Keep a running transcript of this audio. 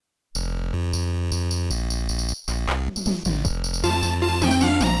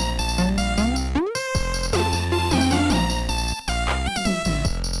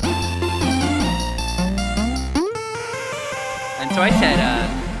said,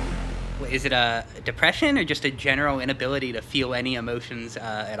 is it a depression or just a general inability to feel any emotions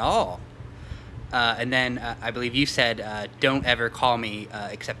at all? And then I believe you said, don't ever call me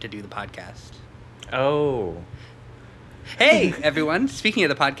except to do the podcast. Oh. Hey, everyone. Speaking of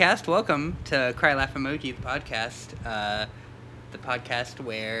the podcast, welcome to Cry Laugh Emoji, the podcast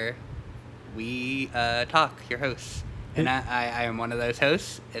where we talk, your hosts. And I am one of those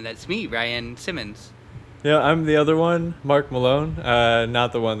hosts, and that's me, Ryan Simmons. Yeah, I'm the other one, Mark Malone.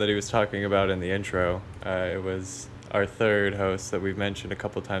 Not the one that he was talking about in the intro. It was our third host that we've mentioned a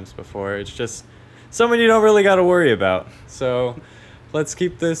couple times before. It's just someone you don't really got to worry about. So let's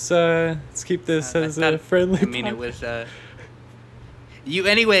keep this as a friendly. I mean, podcast. It was you.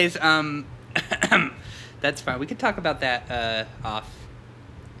 Anyways, that's fine. We could talk about that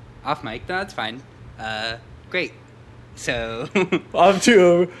off mic. No, that's fine. Great. So off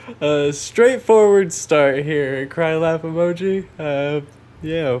to a straightforward start here at Cry Laugh Emoji.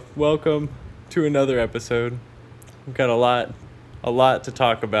 Yeah, welcome to another episode. We've got a lot to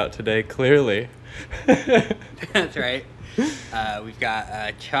talk about today, clearly. That's right. We've got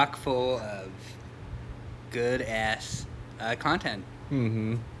a chock full of good ass content.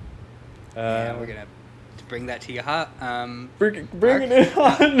 Mm-hmm. And we're gonna bring that to you hot. Bring it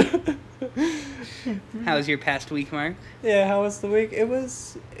on. How was your past week, Mark? Yeah, how was the week? It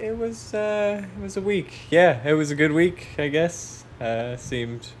was a week. Yeah, it was a good week, I guess.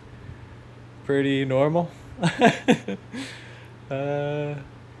 Seemed pretty normal. Yeah,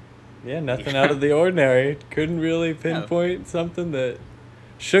 nothing out of the ordinary. Couldn't really pinpoint something that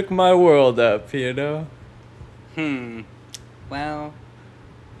shook my world up, you know? Well,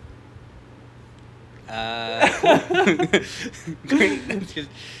 great. That's just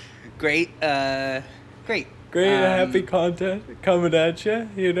great. Great. Happy content coming at you,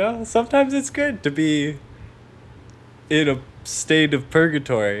 you know? Sometimes it's good to be in a state of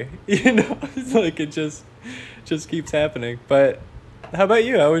purgatory, you know? It's like it just keeps happening. But how about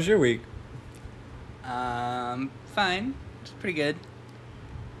you? How was your week? Fine. It's pretty good.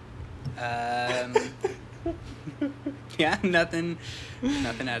 Yeah, nothing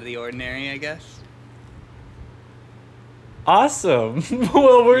out of the ordinary, I guess. Awesome.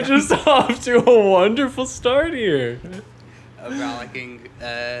 Well, we're just off to a wonderful start here. A rollicking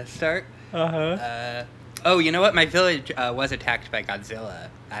start. Uh-huh. Oh, you know what? My village was attacked by Godzilla.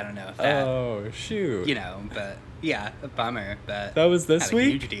 I don't know if that... Oh, shoot. You know, but yeah, a bummer. But that was this week?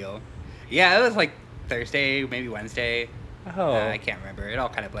 A huge deal. Yeah, it was like Thursday, maybe Wednesday. Oh. I can't remember. It all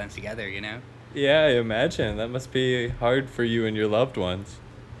kind of blends together, you know? Yeah, I imagine. That must be hard for you and your loved ones.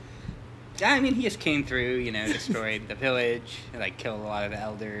 I mean, he just came through, you know, destroyed the village, like killed a lot of the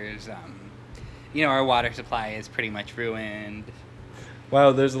elders. You know, our water supply is pretty much ruined.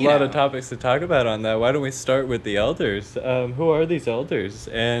 Wow, there's a lot of topics to talk about on that. Why don't we start with the elders? Who are these elders,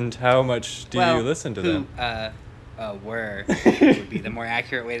 and how much do you listen to them? Would be the more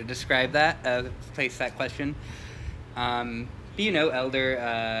accurate way to describe that, place that question. Do you know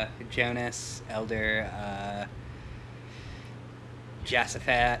Elder Jonas, Elder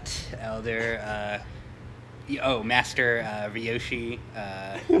Jasafat, Elder Master Ryoshi,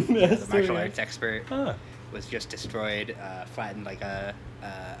 the martial arts expert, was just destroyed, flattened like a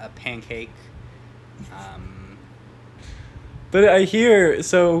pancake. But I hear,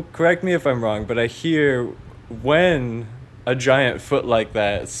 so correct me if I'm wrong, but I hear when a giant foot like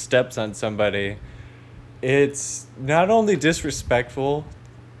that steps on somebody, it's not only disrespectful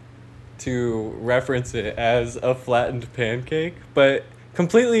to reference it as a flattened pancake, but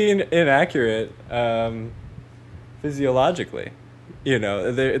completely inaccurate physiologically. You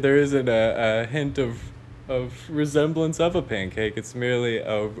know, there isn't a hint of resemblance of a pancake. It's merely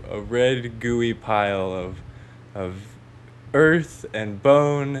a red gooey pile of earth and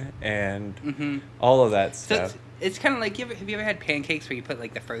bone and all of that stuff. So it's kind of like, have you ever had pancakes where you put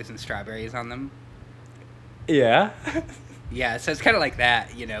like the frozen strawberries on them? Yeah. Yeah, so it's kind of like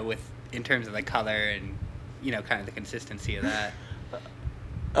that, you know, in terms of the color and, you know, kind of the consistency of that.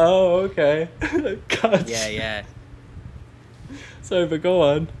 Oh, okay. Gotcha. Yeah. Sorry, but go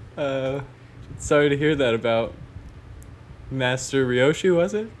on. Sorry to hear that about Master Ryoshi,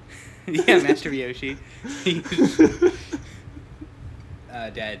 was it? Yeah, Master Ryoshi. He's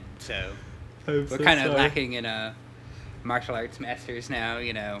dead, so we're kind of lacking in martial arts masters now,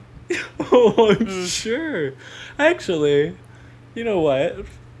 you know. Oh, I'm sure. Actually, you know what?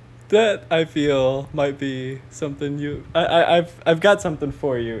 That I feel might be something I've got something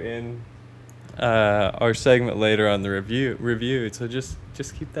for you in our segment later on the review. So just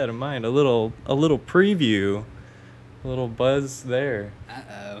keep that in mind. A little preview A little buzz there.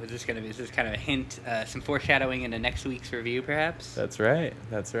 Uh-oh. Is this kind of a hint, some foreshadowing into next week's review, perhaps? That's right.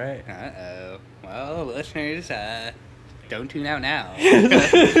 Uh-oh. Well, listeners, don't tune out now.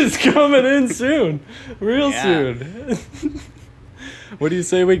 It's coming in soon. Real Yeah. soon. What do you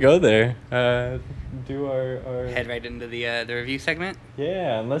say we go there? Do our... Head right into the review segment?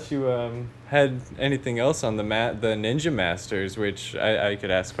 Yeah, unless you had anything else on the Ninja Masters, which I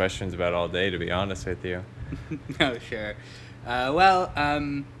could ask questions about all day, to be honest with you. Oh, sure. Well,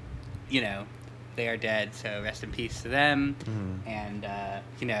 you know, they are dead, so rest in peace to them. Mm. And,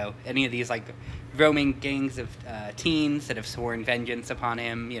 you know, any of these, like, roaming gangs of teens that have sworn vengeance upon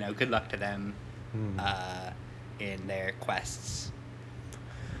him, you know, good luck to them in their quests.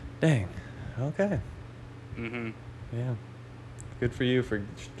 Dang. Okay. Mm-hmm. Yeah. Good for you for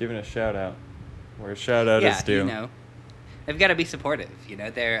giving a shout out. Where a shout out is due. You know, I've got to be supportive. You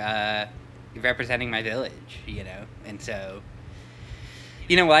know, they're representing my village. You know, and so,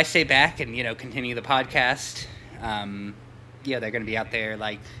 you know, while I stay back and you know continue the podcast, yeah, they're going to be out there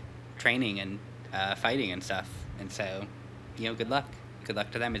like training and fighting and stuff. And so, you know, good luck. Good luck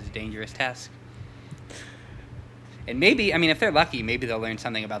to them. It's a dangerous task. And maybe, I mean, if they're lucky, maybe they'll learn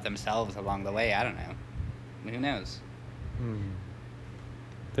something about themselves along the way. I don't know. Who knows?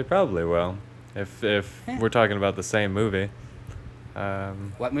 They probably will. If we're talking about the same movie.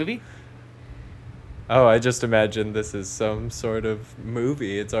 What movie? Oh, I just imagined this is some sort of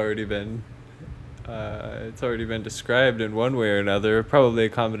movie. It's already been described in one way or another. Probably a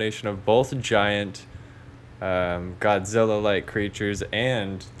combination of both giant Godzilla-like creatures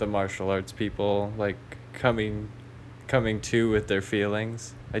and the martial arts people like coming to with their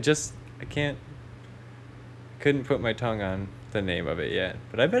feelings. Couldn't put my tongue on the name of it yet,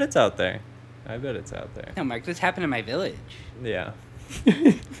 but I bet it's out there. No, Mark, this happened in my village. Yeah.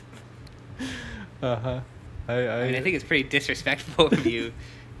 Uh-huh. I mean, I think it's pretty disrespectful of you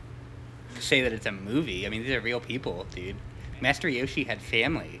to say that it's a movie. I mean, these are real people, dude. Master Ryoshi had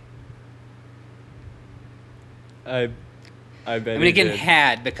family. I bet. I mean, again,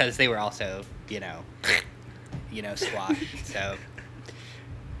 had because they were also, you know, squashed. So,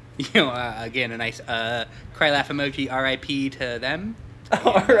 you know, again, a nice cry laugh emoji. R.I.P. to them.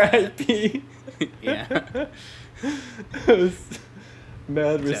 R.I.P. Yeah.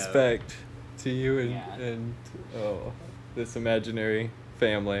 Mad respect to you and this imaginary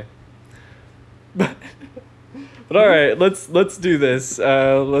family. But all right, let's do this.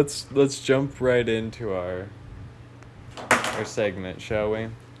 Let's jump right into our segment, shall we?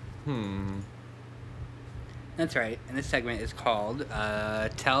 That's right. And this segment is called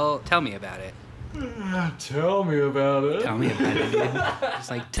Tell Me About It. Tell me about it. Tell me about it. Just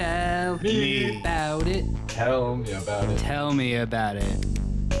like, tell me about it. Tell me about it. Tell me about it.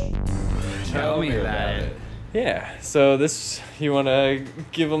 Tell me about it. Yeah, so you want to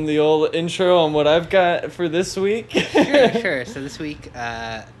give them the old intro on what I've got for this week? Sure. So this week,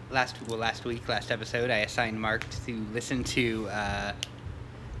 last episode, I assigned Mark to listen to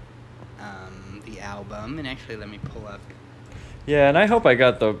the album. And actually, let me pull up. Yeah, and I hope I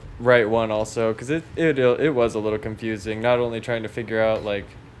got the right one also, because it was a little confusing. Not only trying to figure out like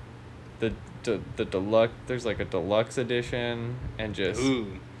the deluxe, there's like a deluxe edition, and just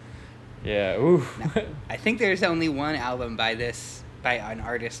yeah, ooh. Now, I think there's only one album by an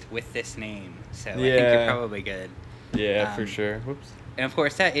artist with this name, so I think you're probably good. Yeah, for sure. Whoops. And of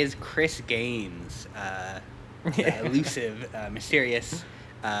course, that is Chris Gaines, elusive, mysterious,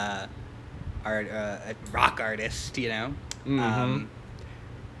 rock artist. You know. Mm-hmm.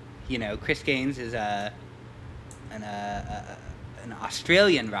 You know, Chris Gaines is an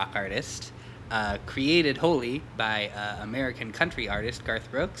Australian rock artist, created wholly by American country artist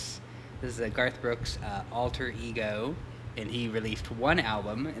Garth Brooks. This is Garth Brooks' alter ego, and he released one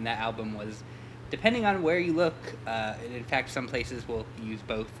album, and that album was, depending on where you look, and in fact, some places will use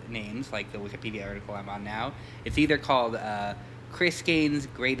both names, like the Wikipedia article I'm on now. It's either called Chris Gaines'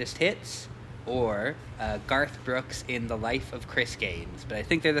 Greatest Hits, or Garth Brooks in the Life of Chris Gaines. But I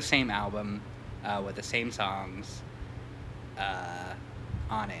think they're the same album with the same songs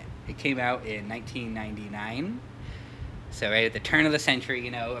on it. It came out in 1999. So right at the turn of the century,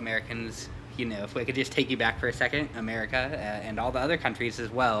 you know, Americans, you know, if we could just take you back for a second, America and all the other countries as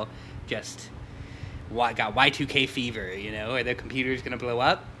well, just got Y2K fever, you know. Are the computers going to blow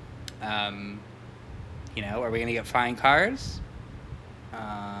up? You know, are we going to get flying cars?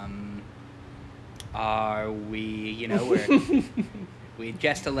 Are we, you know, we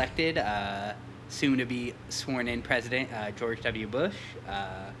just elected soon to be sworn in President George W. Bush.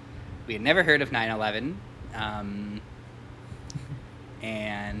 We had never heard of 9/11.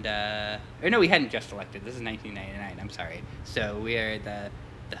 and or no, we hadn't just elected. This is 1999. I'm sorry. So we are the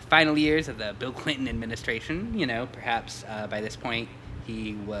final years of the Bill Clinton administration. You know, perhaps by this point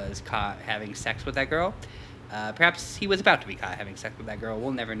he was caught having sex with that girl. Perhaps he was about to be caught having sex with that girl.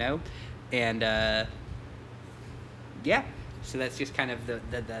 We'll never know. And yeah, so that's just kind of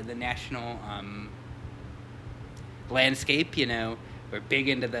the national landscape. You know, we're big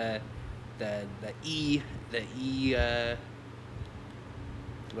into the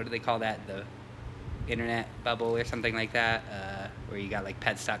what do they call that? The internet bubble or something like that, where you got like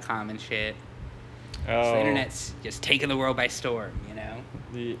pets.com and shit. Oh. So the internet's just taking the world by storm, you know?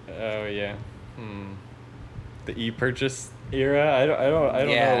 Oh yeah. The e-purchase era? I don't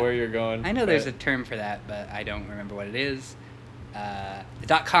know where you're going. I know there's a term for that, but I don't remember what it is. The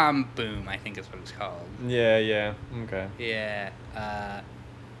dot-com boom, I think is what it's called. Yeah. Okay. Yeah.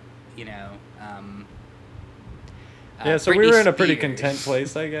 You know, yeah, so Britney we were in a pretty Spears. content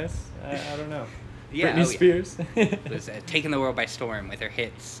place, I guess. I don't know. Yeah, Britney Spears. was taking the world by storm with her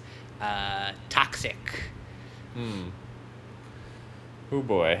hits. Toxic. Oh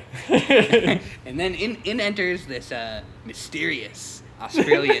boy. And then in enters this mysterious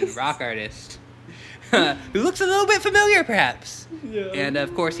Australian rock artist who looks a little bit familiar, perhaps. Yeah. And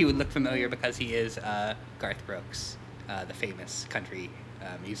of course, he would look familiar because he is Garth Brooks, the famous country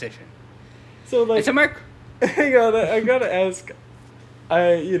musician. So like, And so Mark, hang on, I gotta ask.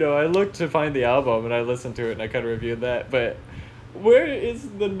 I looked to find the album and I listened to it and I kind of reviewed that, but where is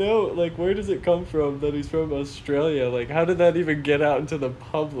the note? Like, where does it come from that he's from Australia? Like, how did that even get out into the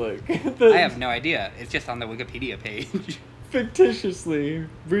public? I have no idea. It's just on the Wikipedia page. Fictitiously,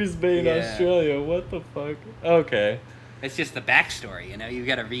 Brisbane, Yeah. Australia. What the fuck? Okay. It's just the backstory, you know? You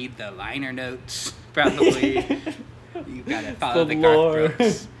gotta read the liner notes, probably. You gotta follow the lore. Garth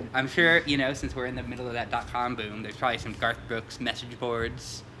Brooks. I'm sure, you know, since we're in the middle of that .com boom, there's probably some Garth Brooks message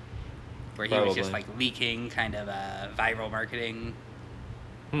boards where he was just Probably. like leaking kind of viral marketing.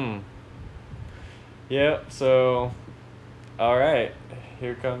 Yeah, so, all right.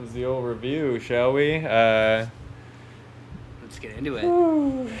 Here comes the old review, shall we? Let's get into it.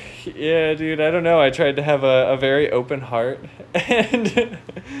 Yeah, dude, I don't know. I tried to have a very open heart and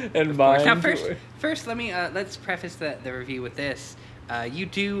mind. Now, first, let's preface the review with this.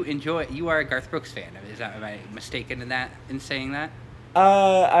 You are a Garth Brooks fan. Am I mistaken in saying that? There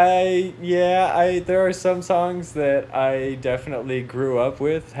are some songs that I definitely grew up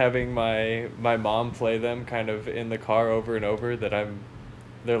with, having my mom play them kind of in the car over and over,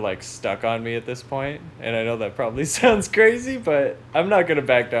 they're like stuck on me at this point. And I know that probably sounds crazy, but I'm not going to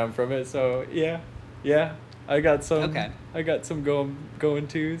back down from it. So yeah, I got some, Okay. I got some going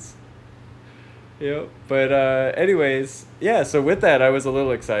twos. Yep. But anyways, yeah, so with that I was a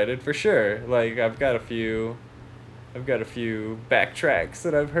little excited for sure. Like I've got a few backtracks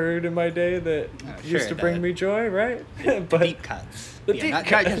that I've heard in my day that used to bring me joy, right? The deep cuts.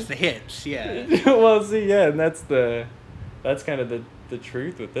 Not just the hits, yeah. Well, see, yeah, and that's kind of the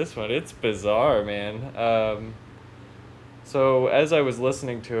truth with this one. It's bizarre, man. So as I was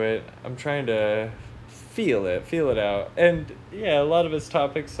listening to it, I'm trying to feel it out. And yeah, a lot of his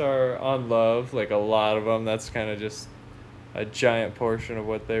topics are on love, like a lot of them. That's kind of just a giant portion of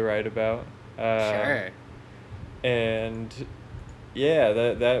what they write about. Sure. And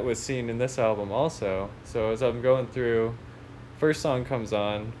yeah, that was seen in this album also. So as I'm going through, first song comes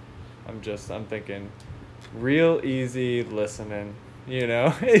on, I'm thinking real easy listening, you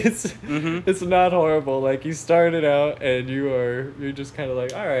know? It's not horrible. Like you started out and you're just kind of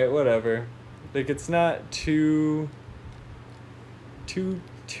like, all right, whatever. Like it's not too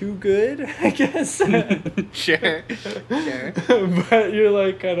good, I guess. Sure. But you're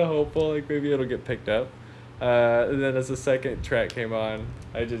like kind of hopeful, like maybe it'll get picked up. And then as the second track came on,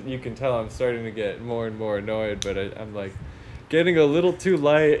 you can tell I'm starting to get more and more annoyed, but I'm like getting a little too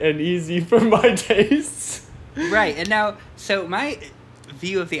light and easy for my tastes. Right, and now, so my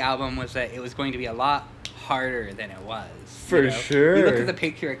view of the album was that it was going to be a lot harder than it was. For sure. You look at the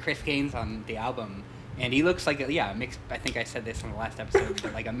picture of Chris Gaines on the album, and he looks like a mix. I think I said this on the last episode,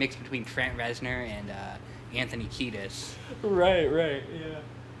 but like a mix between Trent Reznor and Anthony Kiedis. Right, yeah.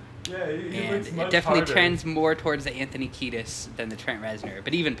 Yeah, he And looks much it definitely harder. trends more towards the Anthony Kiedis than the Trent Reznor.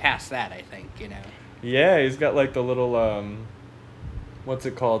 But even past that, I think, you know. Yeah, he's got like the little what's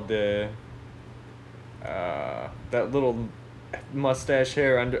it called, that little mustache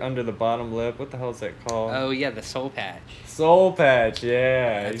hair under the bottom lip. What the hell is that called? Oh yeah, the soul patch. Soul patch,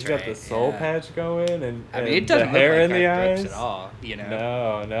 yeah. That's He's got the right, soul yeah. patch going, and I mean, and it doesn't the hair look like in the Garth Brooks eyes at all, you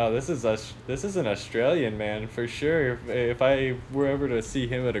know. No, this is an Australian man for sure. If I were ever to see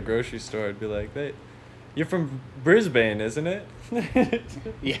him at a grocery store, I'd be like, You're from Brisbane, isn't it?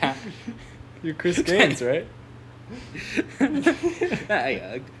 Yeah. You're Chris Gaines, right?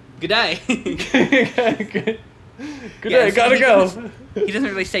 Good day. Good Yeah, day, so gotta he go. He doesn't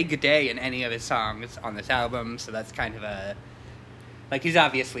really say good day in any of his songs on this album, so that's kind of a... Like, he's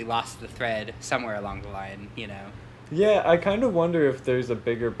obviously lost the thread somewhere along the line, you know? Yeah, I kind of wonder if there's a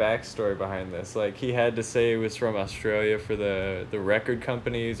bigger backstory behind this. Like, he had to say he was from Australia for the record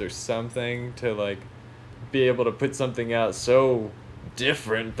companies or something to, like, be able to put something out so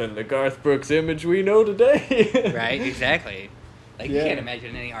different than the Garth Brooks image we know today. Right, exactly. Like, Yeah. you can't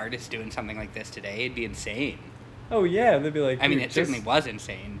imagine any artist doing something like this today. It'd be insane. Oh, yeah, they'd be like... I mean, "Dude, it certainly was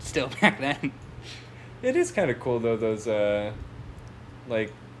insane, still back then. It is kind of cool, though, those,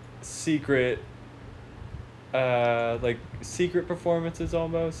 like, secret... like secret performances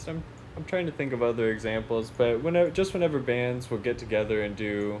almost. I'm trying to think of other examples, but whenever bands will get together and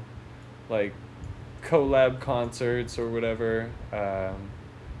do like collab concerts or whatever,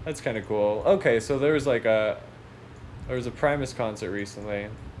 that's kind of cool. Okay, so there was a Primus concert recently,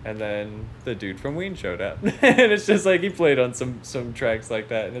 and then the dude from Ween showed up, and it's just like he played on some tracks like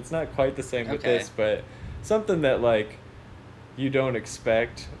that, and it's not quite the same with Okay. this, but something that like you don't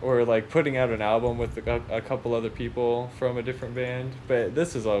expect, or like putting out an album with a couple other people from a different band, but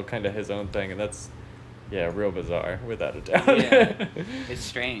this is all kind of his own thing, and that's real bizarre without a doubt. Yeah, it's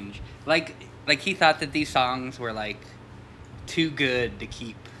strange. Like he thought that these songs were like too good to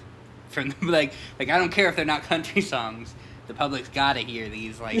keep from the, like I don't care if they're not country songs. The public's gotta hear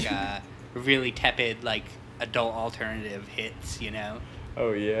these like really tepid like adult alternative hits, you know?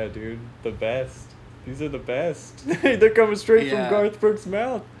 Oh yeah, dude, the best. These are the best. They're coming straight from Garth Brooks'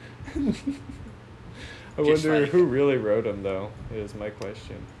 mouth. I wonder who really wrote them, though, is my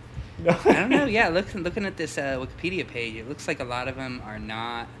question. I don't know. Yeah, looking at this Wikipedia page, it looks like a lot of them are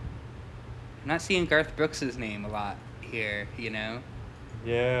not... I'm not seeing Garth Brooks' name a lot here, you know?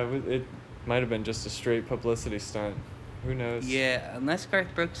 Yeah, it might have been just a straight publicity stunt. Who knows? Yeah, unless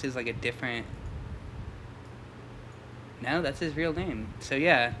Garth Brooks is like a different... No, that's his real name. So,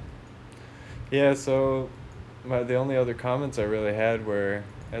 yeah. Yeah, so the only other comments I really had were,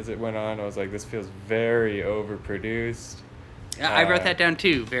 as it went on, I was like, this feels very overproduced. Yeah, I wrote that down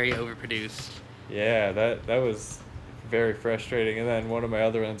too, very overproduced. Yeah, that was very frustrating. And then one of my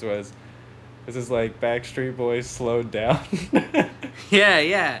other ones was, this is like Backstreet Boys slowed down.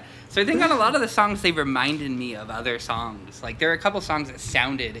 Yeah. So I think on a lot of the songs, they reminded me of other songs. Like, there are a couple songs that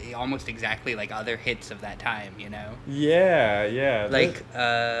sounded almost exactly like other hits of that time, you know? Yeah. Like,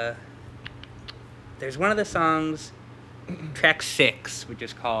 there's one of the songs, track 6, which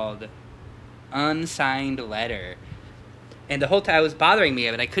is called Unsigned Letter. And the whole time it was bothering me,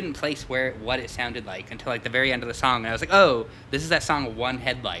 but I couldn't place what it sounded like until like the very end of the song. And I was like, oh, this is that song One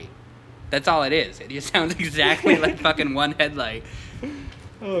Headlight. That's all it is. It just sounds exactly like fucking One Headlight.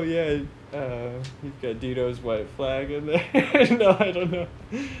 Oh, yeah. You've got Dito's White Flag in there. No, I don't know.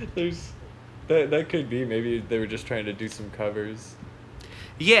 There's... That could be. Maybe they were just trying to do some covers.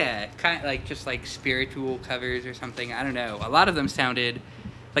 Yeah, kind of like just like spiritual covers or something. I don't know. A lot of them sounded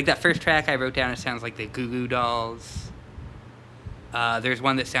like that first track I wrote down. It sounds like the Goo Goo Dolls. There's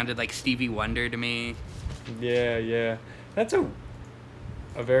one that sounded like Stevie Wonder to me. Yeah. That's a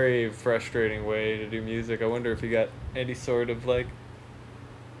very frustrating way to do music. I wonder if he got any sort of like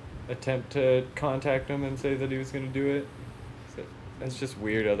attempt to contact him and say that he was going to do it. That's just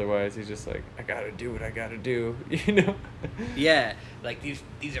weird. Otherwise, he's just like, I gotta do what I gotta do, you know? Yeah, like these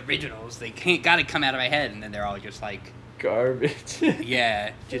originals, they gotta come out of my head, and then they're all just like garbage.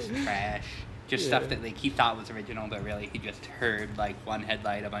 Yeah, just trash. Just stuff that like he thought was original, but really he just heard like One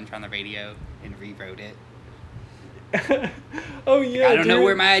Headlight a bunch on the radio and rewrote it. Oh yeah. I don't know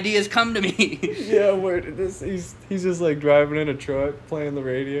where my ideas come to me. Yeah, where did this? He's just like driving in a truck, playing the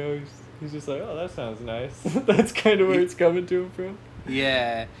radio. He's just like, oh, that sounds nice. That's kind of where it's coming to him from.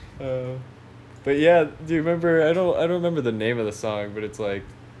 Yeah. But yeah, do you remember? I don't remember the name of the song, but it's like,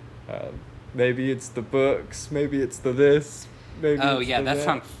 maybe it's the books, maybe it's the this. Maybe that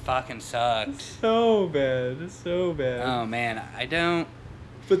song fucking sucked. It's so bad. Oh man, I don't.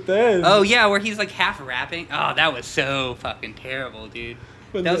 But then. Oh yeah, where he's like half rapping. Oh, that was so fucking terrible, dude.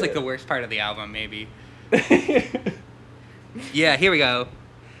 That was like the worst part of the album, maybe. Yeah, here we go.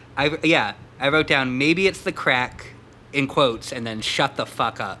 I wrote down, maybe it's the crack, in quotes, and then shut the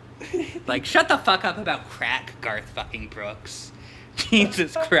fuck up. Like, shut the fuck up about crack, Garth fucking Brooks.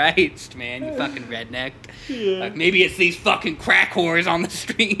 Jesus Christ, man, you fucking redneck. Yeah. Like, maybe it's these fucking crack whores on the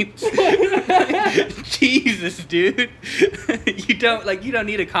streets. Jesus, dude. You don't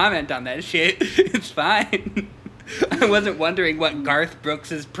need to comment on that shit. It's fine. I wasn't wondering what Garth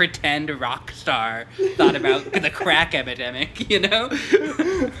Brooks's pretend rock star thought about the crack epidemic, you know?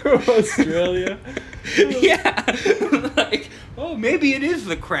 From Australia. Yeah. Like, oh, maybe it is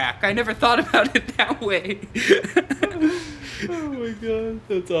the crack. I never thought about it that way. Oh my god,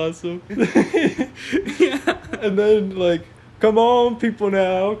 that's awesome. Yeah. And then, like, come on, people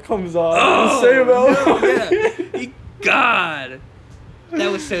now, comes on. Oh, Say about no, yeah. God.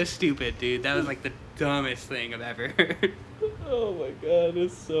 That was so stupid, dude. That was like the dumbest thing I've ever heard. Oh my god,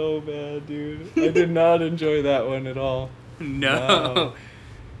 it's so bad, dude. I did not enjoy that one at all. No.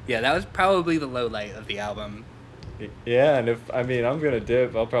 Yeah, that was probably the low light of the album. Yeah, and I'm gonna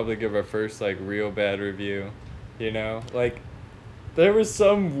dip, I'll probably give our first, like, real bad review. You know? Like, there was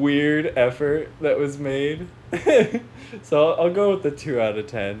some weird effort that was made. So I'll go with the 2 out of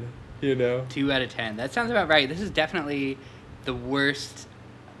 10, you know? 2 out of 10. That sounds about right. This is definitely the worst,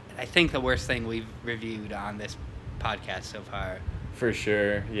 I think the worst thing we've reviewed on this podcast so far. For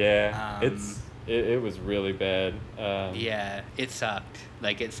sure, yeah. It was really bad. Yeah, it sucked.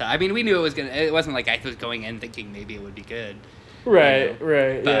 Like, I mean, we knew it wasn't like I was going in thinking maybe it would be good. Right, you know?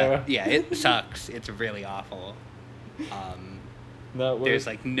 right, But, yeah. it sucks. It's really awful. Not There's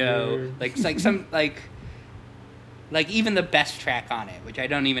like no, like it's like some like even the best track on it, which I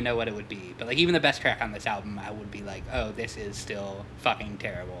don't even know what it would be, but like even the best track on this album, I would be like, oh, this is still fucking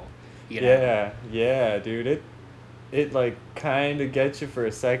terrible. You know? Yeah, dude. It like kind of gets you for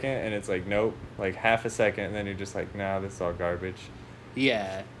a second, and it's like, nope, like half a second, and then you're just like, nah, this is all garbage.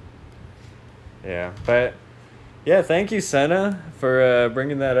 Yeah. Yeah, but yeah, thank you, Senna, for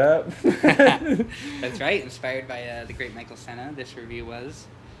bringing that up. That's right. Inspired by the great Michael Senna, this review was.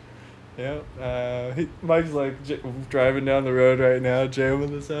 Yeah, Mike's like driving down the road right now,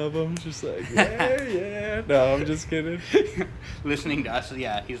 jamming this album, just like, yeah. No, I'm just kidding. Listening to us,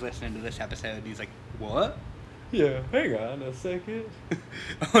 yeah, he's listening to this episode, and he's like, what? Yeah, hang on a second.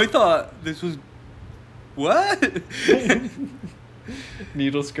 I thought this was... What?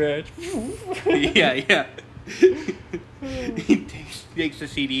 Needle scratch. Yeah. He takes the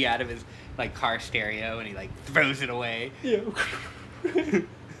CD out of his like car stereo and he like throws it away. Yeah.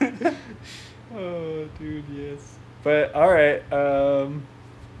 Oh, dude, yes. But all right.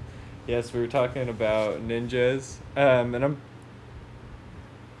 Yes, we were talking about ninjas, and I'm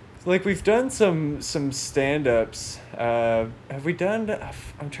like, we've done some stand-ups. Have we done?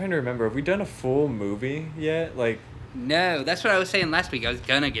 I'm trying to remember. Have we done a full movie yet? Like. No, that's what I was saying last week. I was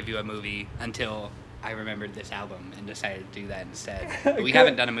gonna give you a movie until I remembered this album and decided to do that instead. But we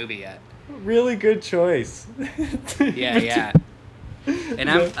haven't done a movie yet. Really good choice. Yeah. And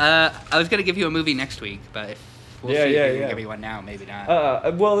I was gonna give you a movie next week, but if we'll see if you can give me one now, maybe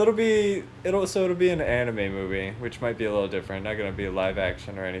not. Well, it'll be an anime movie, which might be a little different. Not gonna be live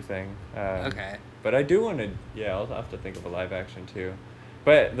action or anything. Okay. But I do want to. Yeah, I'll have to think of a live action too.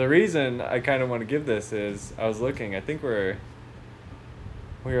 But the reason I kind of want to give this is I was looking. I think we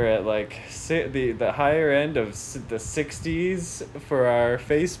were at like the higher end of the 60s for our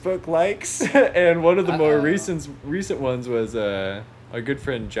Facebook likes, and one of the more recent ones was our good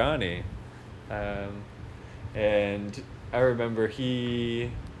friend Johnny, and I remember he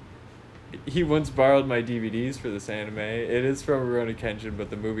once borrowed my DVDs for this anime. It is from Rurouni Kenshin,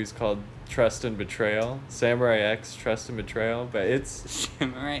 but the movie's called Trust and Betrayal. Samurai X, Trust and Betrayal, but it's...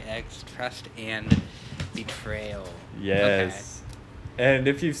 Samurai X, Trust and Betrayal. Yes. Okay. And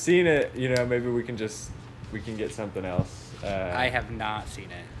if you've seen it, you know, maybe we can get something else. I have not seen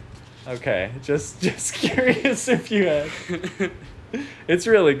it. Okay, just curious if you have. It's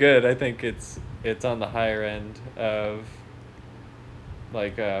really good. I think it's on the higher end of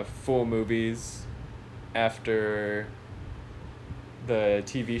like full movies after the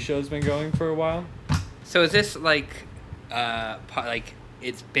TV show's been going for a while. So is this like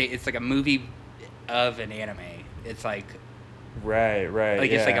it's like a movie of an anime? It's like right.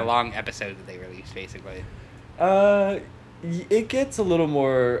 Like yeah. It's like a long episode that they release, basically. It gets a little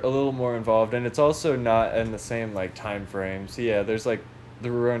more involved, and it's also not in the same like time frame. So yeah, there's like the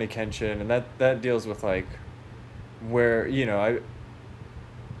Rurouni Kenshin, and that deals with like where, you know,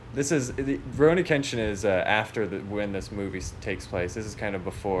 Rurouni Kenshin is after when this movie takes place. This is kind of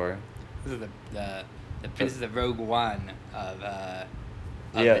before. This is the Rogue One of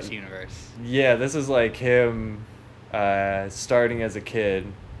this universe. Yeah, this is like him starting as a kid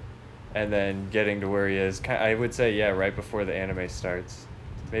and then getting to where he is. I would say, yeah, right before the anime starts.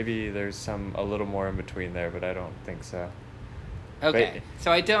 Maybe there's a little more in between there, but I don't think so. Okay,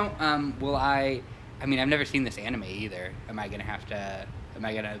 so I don't. I mean, I've never seen this anime either. Am I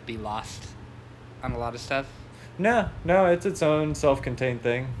gonna be lost on a lot of stuff? No, it's its own self-contained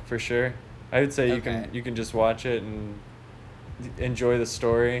thing for sure. I would say Okay. you can just watch it and enjoy the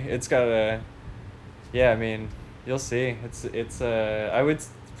story. It's got a, yeah, I mean, you'll see. It's I would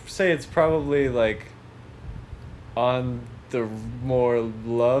say it's probably like on the more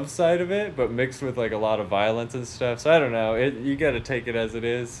love side of it, but mixed with like a lot of violence and stuff. So I don't know. You got to take it as it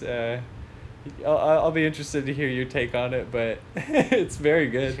is. I'll be interested to hear your take on it, but it's very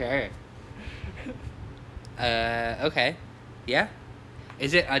good. Sure. Okay. Yeah.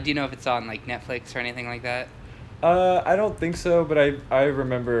 Is it? Do you know if it's on like Netflix or anything like that? I don't think so, but I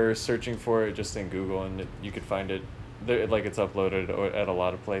remember searching for it just in Google, and you could find it. There, like it's uploaded at a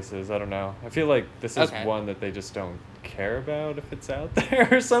lot of places. I don't know. I feel like this is Okay. one that they just don't care about if it's out there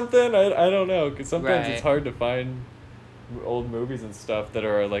or something. I don't know, because sometimes it's Right. hard to find old movies and stuff that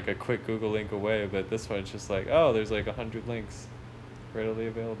are like a quick Google link away, but this one's just like, oh, there's like 100 links readily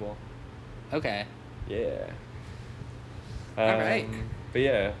available. Okay. Yeah. All right. But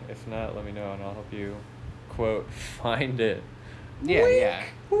yeah, if not, let me know and I'll help you, quote, find it. Yeah. Wink, Yeah.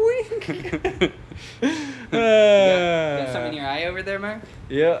 wink. You got something in your eye over there, Mark?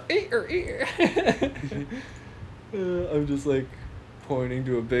 Yeah. Ear. I'm just like pointing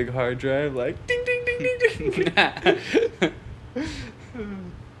to a big hard drive, like ding ding ding ding ding.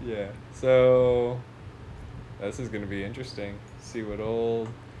 Yeah. So this is gonna be interesting. See what old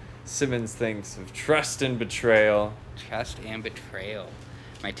Simmons thinks of trust and betrayal. Trust and betrayal.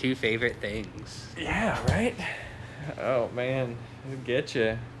 My two favorite things. Yeah. Right. Oh man, it'll get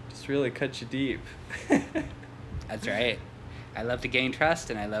you. Just really cut you deep. That's right. I love to gain trust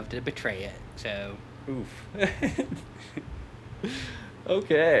and I love to betray it. So. Oof.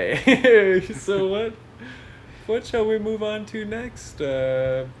 Okay. So what shall we move on to next?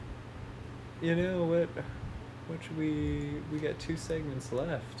 You know what should we got 2 segments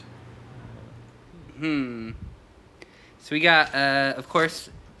left. So we got, of course,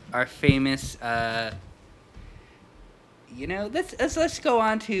 our famous. Let's go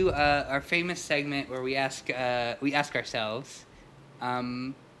on to our famous segment where we ask ourselves,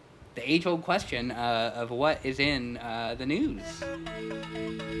 the age-old question of what is in the news.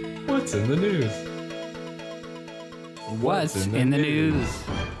 What's in the news? What's in the news?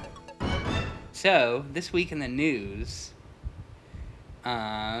 So this week in the news,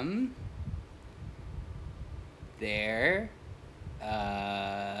 there's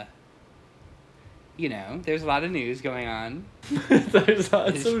a lot of news going on. There's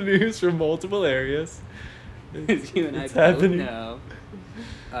lots of news from multiple areas. As you and I It's both happening. know.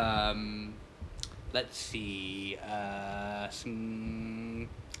 Let's see.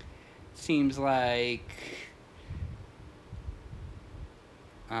 Seems like.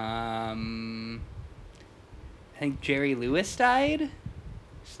 I think Jerry Lewis died.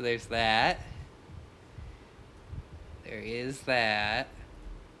 So there's that. There is that.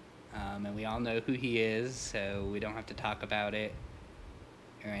 And we all know who he is, so we don't have to talk about it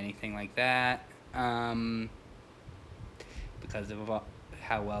or anything like that. Because of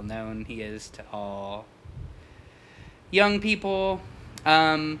how well known he is to all young people.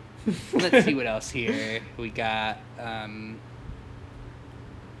 Let's see what else here we got.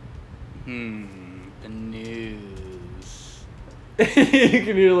 The news. You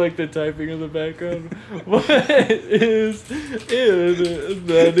can hear like the typing in the background. What is in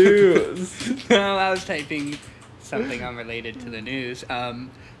the news? No, I was typing something unrelated to the news.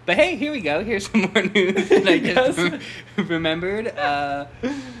 But hey, here we go. Here's some more news that I just remembered.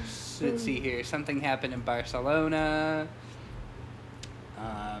 Let's see here. Something happened in Barcelona.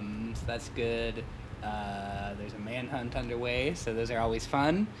 So that's good. There's a manhunt underway, so those are always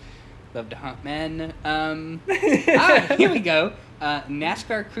fun. Love to hunt men. Here we go.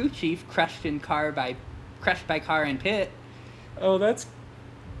 NASCAR crew chief crushed by car in pit. Oh, that's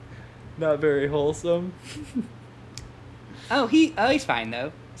not very wholesome. He's fine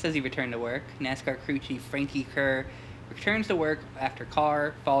though. Says he returned to work. NASCAR crew chief Frankie Kerr returns to work after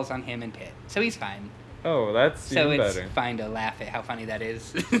car falls on him in pit. So he's fine. Oh, that's even better. So it's fine to laugh at how funny that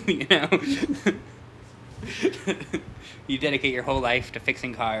is, you know? You dedicate your whole life to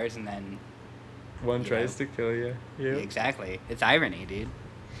fixing cars and then... One tries to kill you. Yeah. Exactly. It's irony, dude.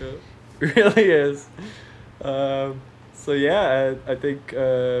 It really is. So yeah, I think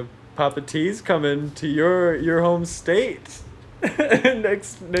Papa T's coming to your home state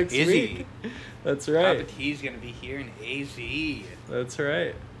next Is week. he? That's right. Papa T's gonna be here in AZ. That's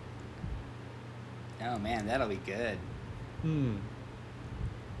right. Oh man, that'll be good.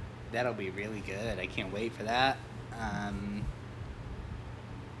 That'll be really good. I can't wait for that.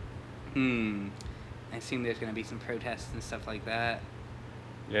 I assume there's gonna be some protests and stuff like that.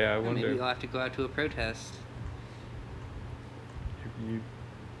 Yeah, I Or wonder. maybe we'll have to go out to a protest.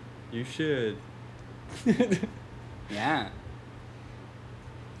 You should. Yeah.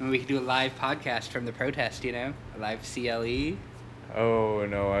 And we could do a live podcast from the protest, a live CLE. Oh,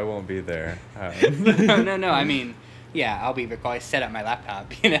 no, I won't be there. No. I mean, yeah, I'll be recording. Set up my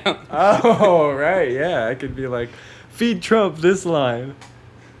laptop, Oh, right, yeah. I could be like, feed Trump this line.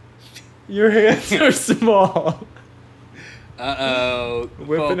 Your hands are small. Uh-oh.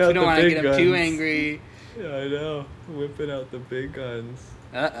 Whipping Folks, out we don't the want to big get him too guns. angry. Yeah, I know. Whipping out the big guns.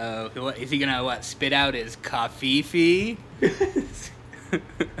 Uh-oh. Is he gonna, spit out his coffee?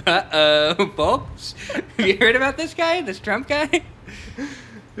 Uh-oh, folks. Have you heard about this guy? This Trump guy?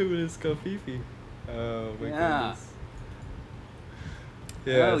 It was Kofifi. Oh, my Yeah. goodness.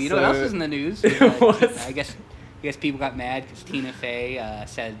 Yeah, Oh, you know what else is in the news? What? I guess people got mad because Tina Fey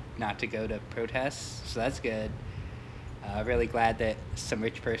said not to go to protests, so that's good. Really glad that some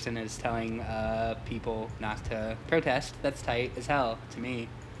rich person is telling people not to protest. That's tight as hell to me.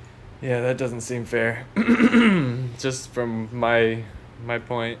 Yeah, that doesn't seem fair. Just from my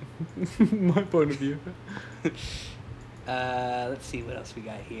point. My point of view. Let's see what else we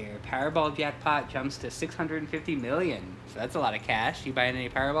got here. Powerball jackpot jumps to $650 million. So that's a lot of cash. You buying any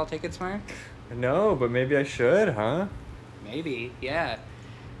Powerball tickets, Mark? No, but maybe I should, huh? Maybe, yeah.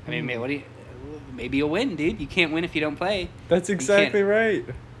 I mean, maybe you'll win, dude. You can't win if you don't play. That's exactly right.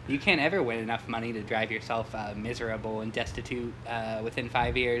 You can't ever win enough money to drive yourself miserable and destitute within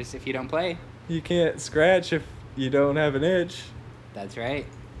 5 years if you don't play. You can't scratch if you don't have an itch. That's right.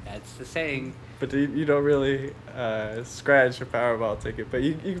 That's the saying. But you don't really scratch a Powerball ticket. But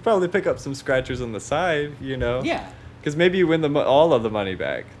you can probably pick up some scratchers on the side, Yeah. Because maybe you win all of the money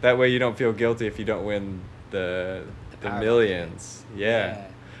back. That way you don't feel guilty if you don't win the millions. Yeah.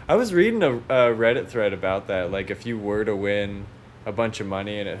 I was reading a Reddit thread about that. Like, if you were to win a bunch of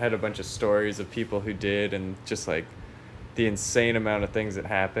money, and it had a bunch of stories of people who did, and just like the insane amount of things that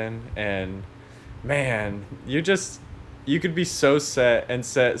happen. And man, you could be so set and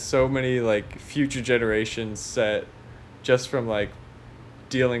set so many like future generations set just from like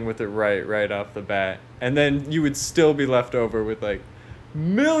dealing with it right off the bat. And then you would still be left over with like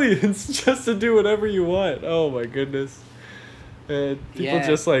millions just to do whatever you want. Oh my goodness. And people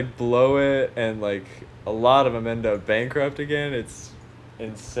just like blow it, and like a lot of them end up bankrupt again. It's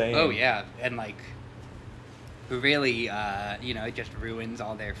insane. Oh yeah, and like really, it just ruins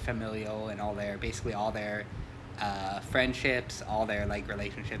all their familial and all their friendships, all their like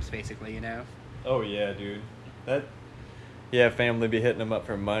relationships, basically. Oh yeah, dude. Family be hitting them up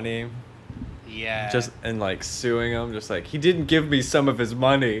for money. Yeah. And like suing them, just like, he didn't give me some of his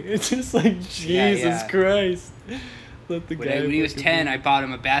money. It's just like, Jesus Christ. Let the guy. When he was 10, I bought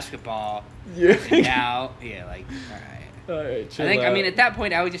him a basketball. Yeah. And now, all right. All right, chill I out. mean, at that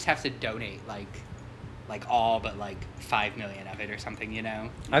point, I would just have to donate like all but like 5 million of it or something.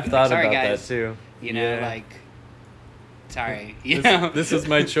 I've thought sorry, about guys. that too. Sorry. This is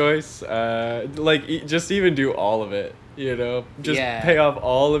my choice. Just even do all of it. Just pay off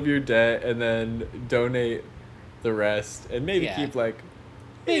all of your debt and then donate the rest, and maybe keep like.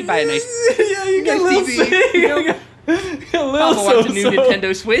 Maybe buy a nice. Yeah, you get a little TV. Papa wants a new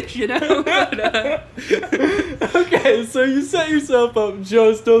Nintendo Switch, Okay, so you set yourself up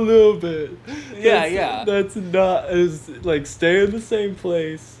just a little bit. Yeah. That's not as like, stay in the same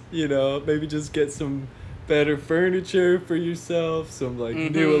place. Maybe just get some better furniture for yourself, some like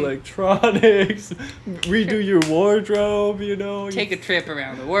new electronics, redo your wardrobe. Take a trip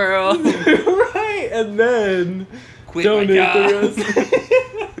around the world. Right, and then quit donate my job. the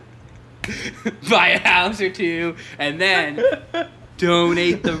rest. Buy a house or two, and then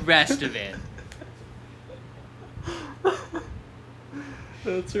donate the rest of it.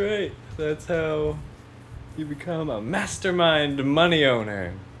 That's right. That's how you become a mastermind money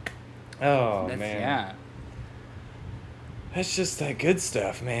owner. Oh, man. Yeah. That's just that good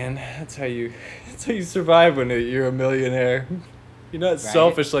stuff, man. That's how you survive when you're a millionaire. You're not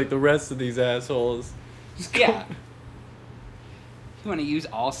selfish like the rest of these assholes. Yeah. You want to use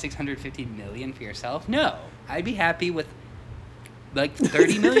all $650 million for yourself? No. I'd be happy with like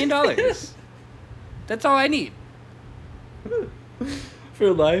 $30 million. That's all I need.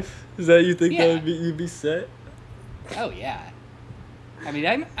 For life? Is that you think Yeah. you'd be set? Oh yeah. I mean,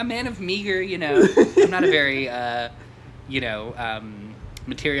 I'm a man of meager, I'm not a very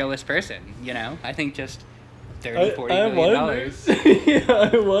materialist person, I think just $30-40 million. Yeah,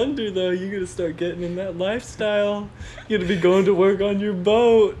 I wonder though, you're gonna start getting in that lifestyle. You're gonna be going to work on your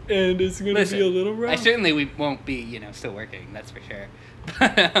boat, and it's gonna be a little rough. We won't be, still working, that's for sure.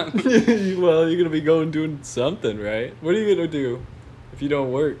 Well, you're gonna be doing something, right? What are you gonna do if you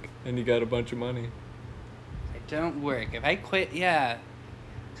don't work and you got a bunch of money? I don't work. If I quit, yeah.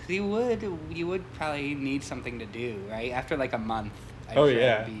 'Cause you would probably need something to do, right? After like a month, I'm Oh, sure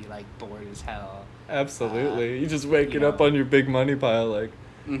yeah. I'd be like bored as hell. Absolutely. You just waking You up know. on your big money pile like,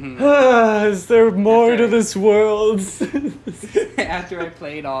 Mm-hmm. is there more to After this world? after I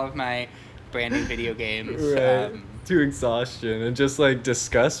played all of my brand new video games, Right. To exhaustion and just like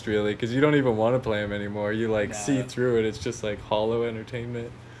disgust, really, because you don't even want to play them anymore. You like see no, through it. It's just like hollow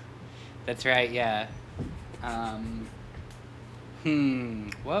entertainment. that's right. Yeah. Um,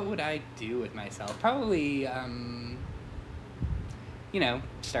 what would I do with myself? Probably,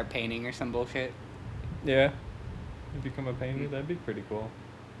 start painting or some bullshit. Yeah. You become a painter. That'd be pretty cool.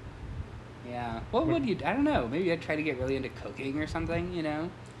 Yeah. What would you? I don't know. Maybe I'd try to get really into cooking or something.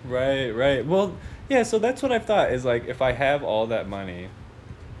 Right. Well, yeah. So that's what I've thought is like if I have all that money,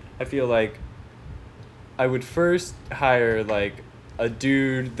 I feel like I would first hire like a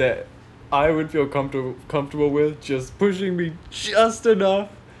dude that I would feel comfortable with just pushing me just enough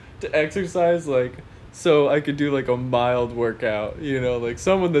to exercise, like so I could do like a mild workout, like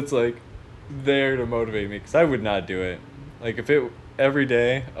someone that's like there to motivate me, because I would not do it. Like if it every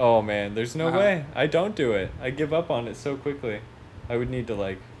day, oh man, there's no Uh-huh. way. I don't do it. I give up on it so quickly. I would need to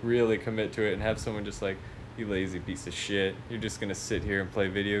like really commit to it and have someone just like, you lazy piece of shit, you're just gonna sit here and play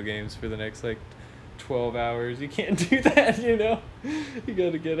video games for the next like 12 hours. You can't do that, you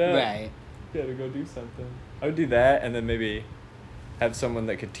gotta get out. Right. You gotta go do something. I would do that, and then maybe have someone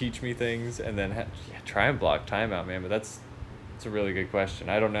that could teach me things, and then try and block time out, man. But that's a really good question.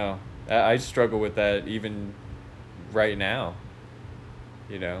 I don't know. I struggle with that even right now.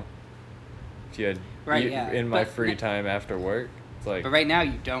 If you had Right. Yeah. in my free time after work, it's like. But right now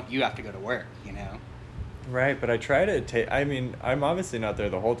you don't. You have to go to work. Right, but I try to take. I mean, I'm obviously not there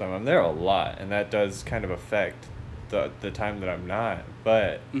the whole time. I'm there a lot, and that does kind of affect the time that I'm not.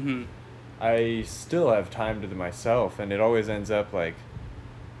 But Mm-hmm. I still have time to myself, and it always ends up like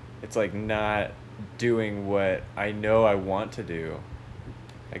it's like not doing what I know I want to do.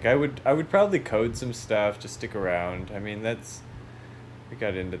 Like I would probably code some stuff to stick around. I mean, we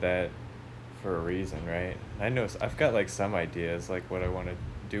got into that for a reason, right? I know I've got like some ideas like what I want to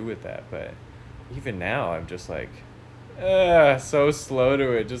do with that, but even now I'm just like so slow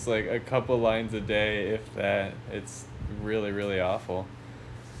to it, just like a couple lines a day, if that. It's really, really awful.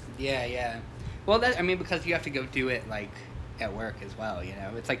 Yeah. Well, because you have to go do it like at work as well.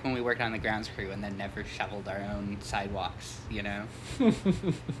 It's like when we worked on the grounds crew and then never shoveled our own sidewalks. Because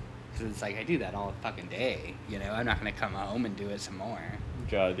it's like I do that all fucking day. I'm not gonna come home and do it some more.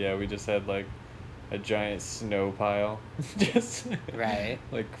 God, yeah, we just had like a giant snow pile, just right,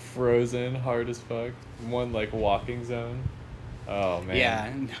 like frozen hard as fuck. One like walking zone. Oh man.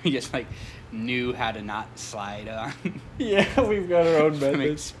 Yeah, we just like knew how to not slide on. Yeah, we've got our own From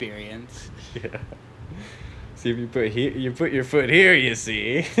methods. experience. Yeah. See, if you put your foot here, you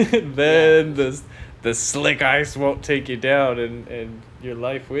see, then the slick ice won't take you down and your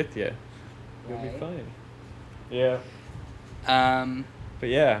life with you. You'll be fine. Yeah. But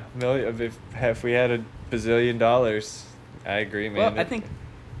yeah, if we had $1 bazillion, I agree, man. Well, I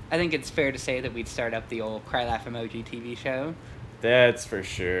think it's fair to say that we'd start up the old Cry Laugh Emoji TV show. That's for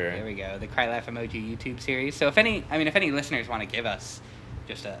sure. There we go, the Cry Laugh Emoji YouTube series. So if any listeners want to give us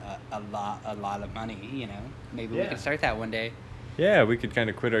just a lot of money, maybe we could start that one day. Yeah, we could kind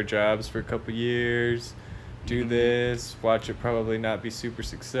of quit our jobs for a couple years, do this, watch it probably not be super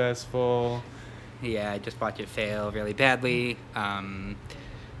successful. Yeah, just watch it fail really badly. On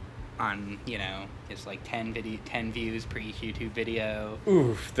just like 10 views per each YouTube video.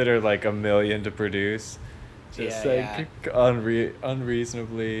 Oof, that are like 1 million to produce. Just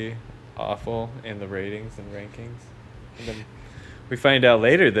unreasonably awful in the ratings and rankings. And then we find out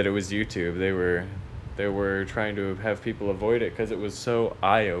later that it was YouTube. They were trying to have people avoid it because it was so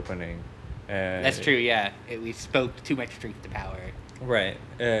eye-opening. And that's true. Yeah, we spoke too much truth to power. Right,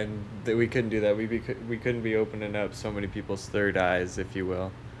 and that we couldn't do that. We couldn't be opening up so many people's third eyes, if you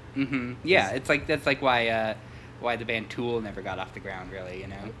will. Mm-hmm. Yeah, that's like why the band Tool never got off the ground, really.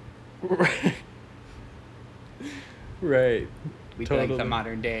 Right. Right. We'd be like the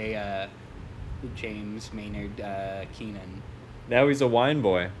modern day James Maynard Keenan. Now he's a wine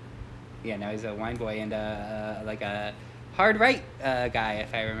boy. Yeah, now he's a wine boy and like a hard right guy,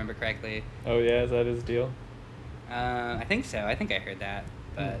 if I remember correctly. Oh yeah, is that his deal? I think so. I think I heard that,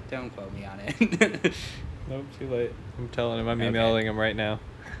 but don't quote me on it. Nope, too late. I'm telling him. I'm emailing him right now.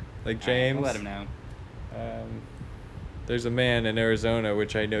 Like, James. We'll let him know. There's a man in Arizona,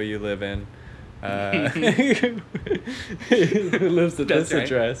 which I know you live in, who lives at this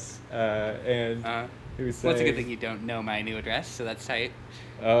address, and he was saying, well, it's a good thing you don't know my new address, so that's tight.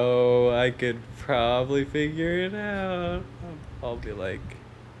 Oh, I could probably figure it out. I'll be like,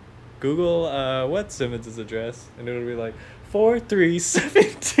 Google what Simmons' address, and it'll be like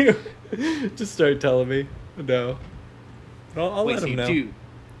 4372. Just start telling me. No. I'll Wait, let so him know. you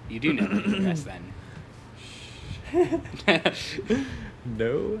do know the address then?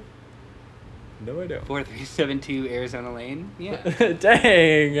 No, I don't. 4372 Arizona Lane? Yeah.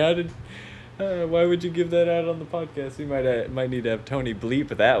 Dang! How did? Why would you give that out on the podcast? We might need to have Tony bleep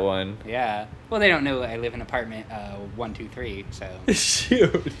that one. Yeah. Well, they don't know I live in apartment 123, so.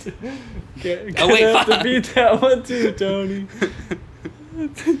 Shoot. Oh, wait, have to fuck. beat that one too, Tony.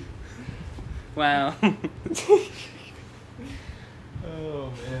 Wow.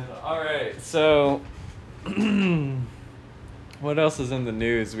 Oh man. All right. So, what else is in the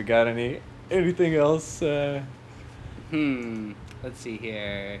news? We got anything else? Let's see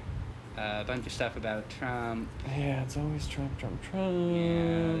here. A bunch of stuff about Trump. Yeah, it's always Trump.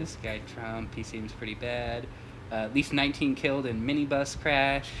 Yeah, this guy Trump, he seems pretty bad. At least 19 killed in minibus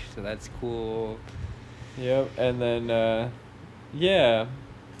crash, so that's cool. Yep, and then yeah,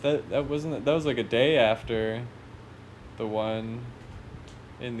 that was like a day after the one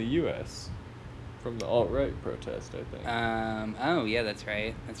in the U.S. from the alt-right protest, I think. Oh yeah, that's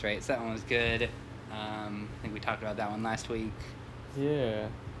right. So that one was good. I think we talked about that one last week. Yeah.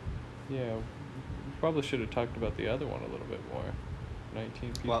 We probably should have talked about the other one a little bit more.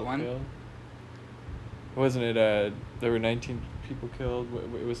 19 people What one? killed. Wasn't it, there were 19 people killed?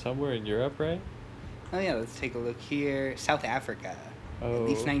 It was somewhere in Europe, right? Oh yeah, let's take a look here. South Africa. Oh, At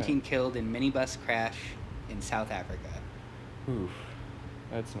least 19 okay. killed in minibus crash in South Africa. Oof.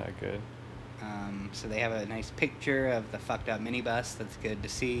 That's not good. So they have a nice picture of the fucked up minibus. That's good to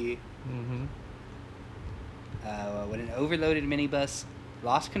see. Mm-hmm. When an overloaded minibus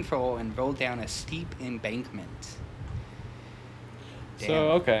lost control and rolled down a steep embankment. Damn.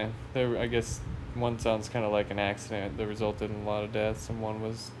 So, okay. I guess one sounds kind of like an accident that resulted in a lot of deaths, and one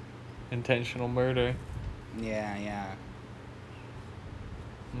was intentional murder. Yeah.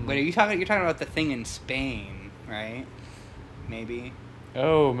 Hmm. Wait, you're talking about the thing in Spain, right? Maybe.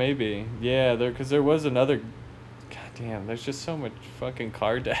 Oh, maybe. Yeah, because there was another. God damn, there's just so much fucking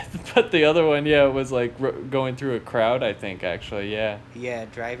car death. But the other one, yeah, was like going through a crowd, I think, actually, yeah. Yeah,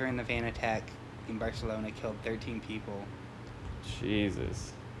 driver in the van attack in Barcelona killed 13 people.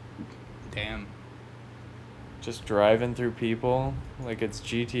 Jesus. Damn. Just driving through people like it's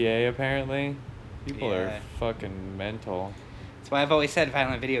GTA, apparently. People are Yeah. fucking mental. That's why I've always said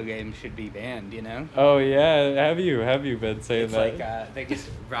violent video games should be banned, you know? Oh, yeah, have you been saying It's that? like they're just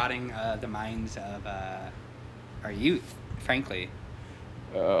rotting the minds of our youth, frankly.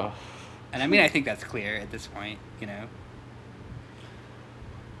 Ugh. And I mean, I think that's clear at this point, you know?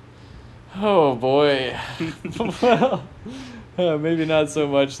 Oh boy. Well, maybe not so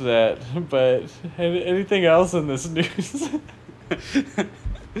much that, but anything else in this news?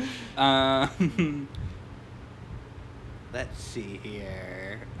 Let's see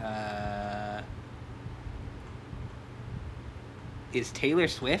here. Is Taylor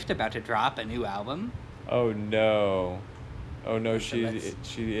Swift about to drop a new album? Oh no. Oh no, So she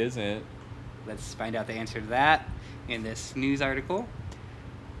let's- isn't. Let's find out the answer to that in this news article.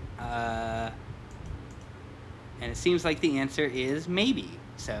 And it seems like the answer is maybe.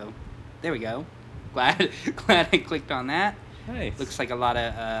 So, there we go. Glad I clicked on that. Nice. Looks like a lot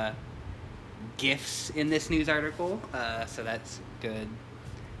of GIFs in this news article, so that's good.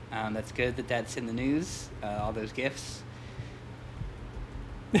 That's good that that's in the news, all those GIFs.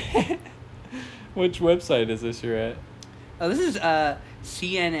 Which website is this you're at? Oh, this is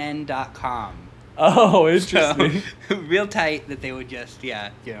CNN.com. Oh, interesting. So, real tight that they would just,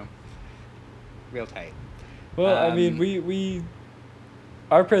 real tight. Well, I mean,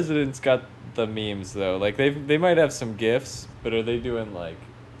 our president's got the memes though. Like they might have some GIFs, but are they doing like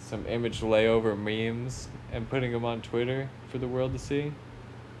some image layover memes and putting them on Twitter for the world to see?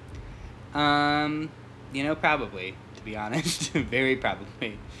 Probably, to be honest, very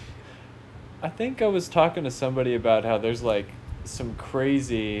probably. I think I was talking to somebody about how there's like some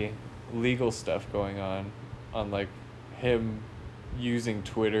crazy legal stuff going on like him using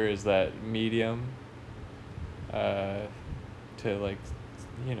Twitter as that medium to like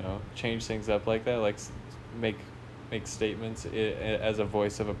change things up like that, like make statements as a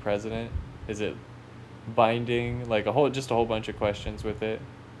voice of a president. Is it binding? Like a whole bunch of questions with it.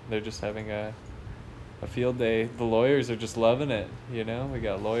 They're just having a field day. The lawyers are just loving it, we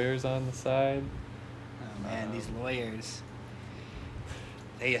got lawyers on the side. Oh man, these lawyers.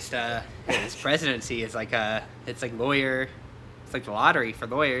 They just this presidency is like it's like lawyer, it's like the lottery for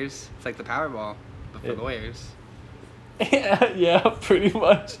lawyers. It's like the Powerball, but for lawyers. Yeah, pretty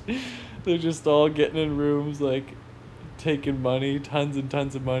much. They're just all getting in rooms like taking money, tons and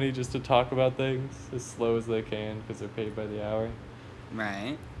tons of money, just to talk about things as slow as they can because they're paid by the hour.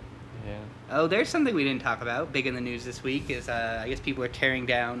 Right. Yeah. Oh, there's something we didn't talk about. Big in the news this week is I guess people are tearing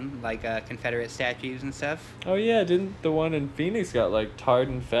down like Confederate statues and stuff. Oh yeah, didn't the one in Phoenix got like tarred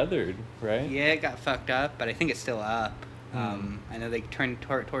and feathered, right? Yeah, it got fucked up, but I think it's still up. Hmm. I know they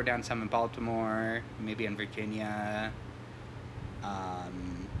tore down some in Baltimore, maybe in Virginia.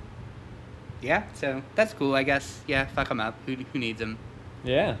 Yeah, so that's cool, I guess. Yeah, fuck them up. Who needs them?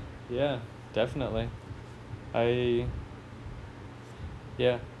 Yeah, definitely.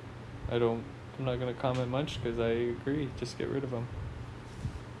 Yeah, I'm not gonna comment much because I agree. Just get rid of them.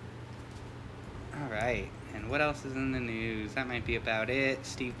 All right, and what else is in the news? That might be about it.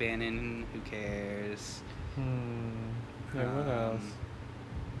 Steve Bannon, who cares? Yeah, what else?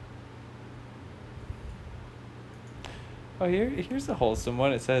 Oh, here's a wholesome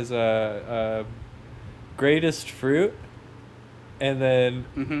one. It says, greatest fruit, and then...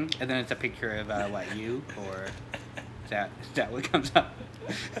 And then it's a picture of, what, you? Or is that what comes up?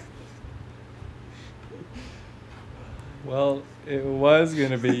 Well, it was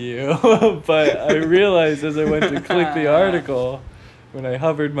going to be you, but I realized as I went to click the article, when I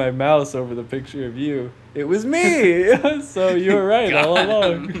hovered my mouse over the picture of you, it was me! So you were right all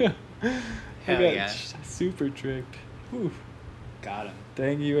along. Hell I got yeah. super tricked. Whew. Got him.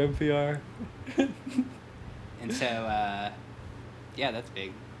 Dang you, NPR. And so, yeah, that's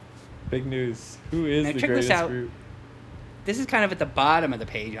big. Big news. Who is Now, the check this greatest out. fruit? This is kind of at the bottom of the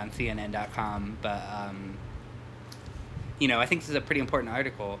page on CNN.com, but, I think this is a pretty important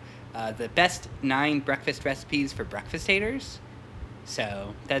article. The best 9 breakfast recipes for breakfastators.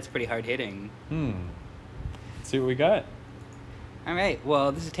 So, that's pretty hard-hitting. Let's see what we got. All right.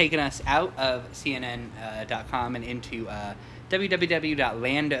 Well, this is taking us out of CNN.com and into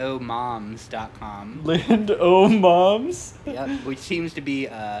www.landomoms.com. Landomoms? Yep, which seems to be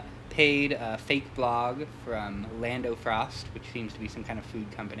a paid fake blog from Lando Frost, which seems to be some kind of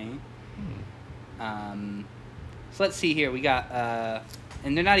food company. So let's see here. We got,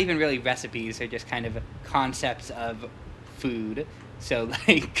 and they're not even really recipes. They're just kind of concepts of food. So,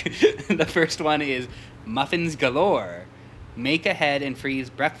 like, the first one is muffins galore. Make ahead and freeze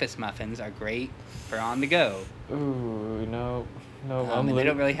breakfast muffins are great for on the go. Ooh, no. And they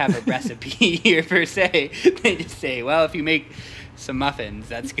don't really have a recipe here per se. They just say, well, if you make some muffins,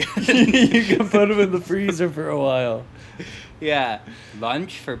 that's good. You can put them in the freezer for a while. Yeah.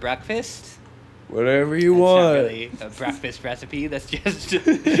 Lunch for breakfast? Whatever you That's want. not really a breakfast recipe. That's just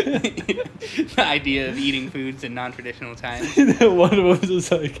the idea of eating foods in non-traditional times. One of them is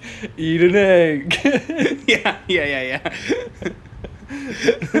just like, eat an egg. Yeah.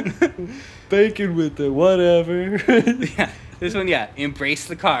 Bacon with it, whatever. Yeah. This one, embrace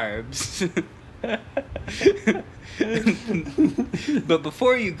the carbs. But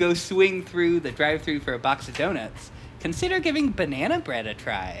before you go swing through the drive-thru for a box of donuts, consider giving banana bread a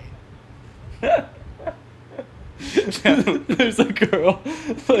try. There's a girl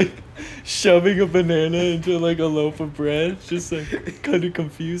like shoving a banana into like a loaf of bread, just like kind of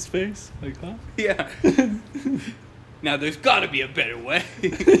confused face, like, huh? Yeah. Now there's got to be a better way.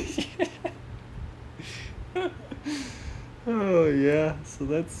 Oh yeah, so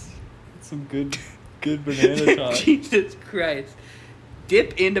that's some good banana talk. Jesus Christ.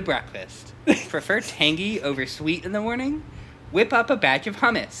 Dip into breakfast. Prefer tangy over sweet in the morning? Whip up a batch of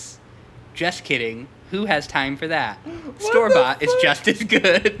hummus. Just kidding. Who has time for that? Store-bought is just as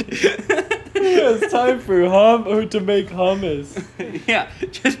good. Who has time for to make hummus? Yeah,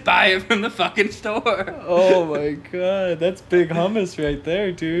 just buy it from the fucking store. Oh my god, that's big hummus right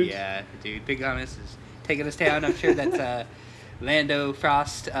there, dude. Yeah, dude, Big Hummus is taking us down. I'm sure that's Lando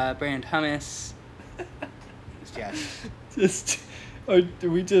Frost brand hummus. It's just...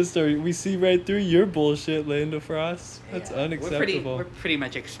 we see right through your bullshit, Lando Frost. That's unacceptable. We're pretty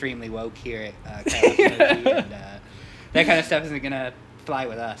much extremely woke here at California, and that kind of stuff isn't gonna fly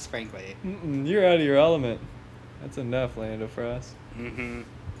with us, frankly. You're out of your element. That's enough, Lando Frost. Mm-hmm.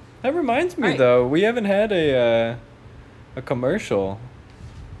 That reminds me, Right. though, we haven't had a commercial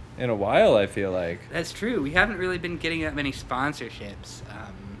in a while, I feel like. That's true. We haven't really been getting that many sponsorships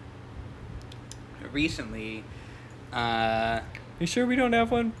recently. You sure we don't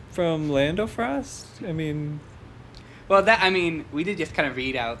have one from Lando Frost? I mean... Well, we did just kind of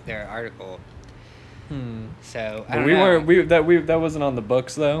read out their article. So, I But don't know. that wasn't on the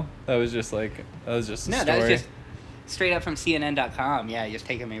books, though? That was just a story? No, that was just straight up from CNN.com. Yeah, just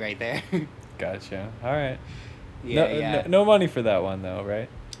taking me right there. Gotcha. All right. Yeah. No money for that one, though, right?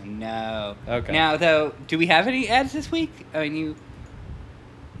 No. Okay. Now, though, do we have any ads this week? I mean,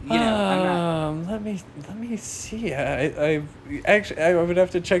 I'm not. Let me see. I actually I would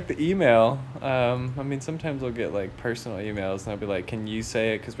have to check the email. I mean, sometimes we'll get like personal emails, and I'll be like, "Can you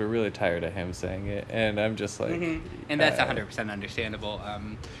say it?" Because we're really tired of him saying it, and I'm just like, And that's 100% understandable.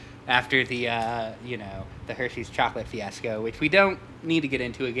 After the the Hershey's chocolate fiasco, which we don't need to get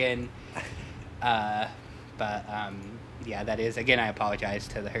into again. But yeah, that is, again, I apologize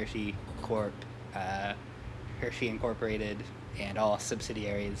to the Hershey Corp, Hershey Incorporated, and all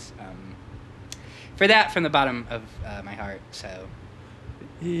subsidiaries for that from the bottom of my heart. So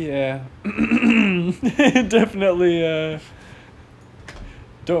yeah, definitely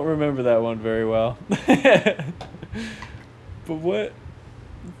don't remember that one very well. But what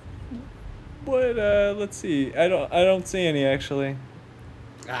let's see. I don't see any actually.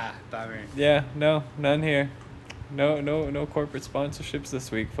 Bummer. Yeah, no, none here. No corporate sponsorships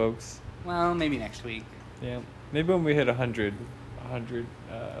this week, folks. Well, maybe next week. Yeah, maybe when we hit 100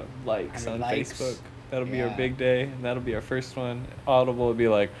 likes 100 on likes. Facebook, that'll be our Yeah. big day, and that'll be our first one. Audible will be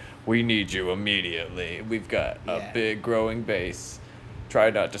like, "We need you immediately. We've got a Yeah. big growing base. Try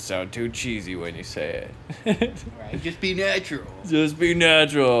not to sound too cheesy when you say it." Right, just be natural. Just be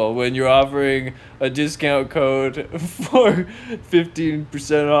natural when you're offering a discount code for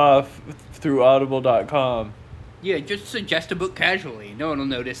 15% off through audible.com. Yeah, just suggest a book casually. No one will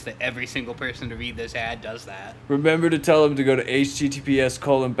notice that every single person to read this ad does that. Remember to tell them to go to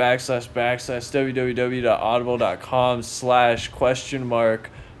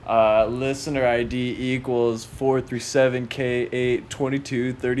https://www.audible.com/?? Listener ID equals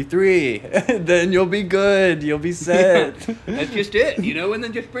 437K82233. Then you'll be good. You'll be set. That's just it, and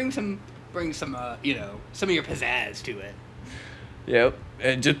then just bring some some of your pizzazz to it. Yep.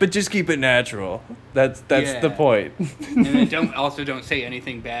 And just keep it natural. That's Yeah. the point. And then don't say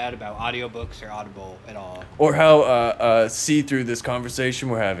anything bad about audiobooks or Audible at all. Or how see-through this conversation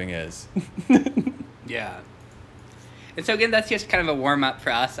we're having is. Yeah. And so again, that's just kind of a warm-up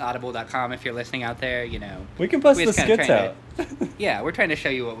for us, audible.com, if you're listening out there, We can bust we're the just kinda skits trying out. Yeah, we're trying to show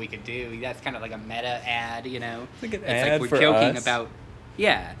you what we could do. That's kind of like a meta ad, It's like an It's ad like we're for joking us. about...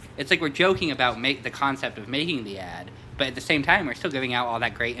 Yeah, it's like we're joking about the concept of making the ad, but at the same time, we're still giving out all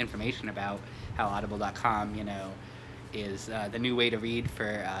that great information about how audible.com, is the new way to read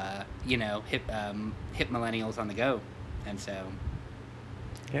for, hip millennials on the go. And so...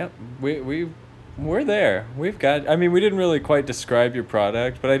 Yep. We're there. We've got. I mean, we didn't really quite describe your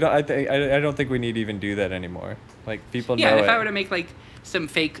product, but I don't think we need to even do that anymore. Like people know Yeah, if it. I were to make like some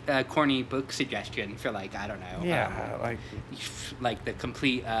fake corny book suggestion for like I don't know, like the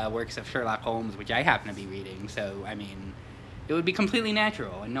complete works of Sherlock Holmes, which I happen to be reading. So I mean, it would be completely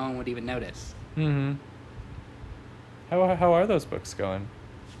natural, and no one would even notice. Mm-hmm. How are those books going?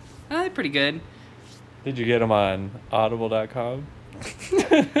 Pretty good. Did you get them on Audible.com?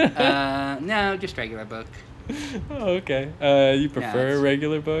 No, just regular book. Oh, okay. You prefer it's- a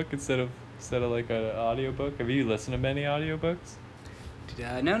regular book instead of like an audiobook? Have you listened to many audiobooks?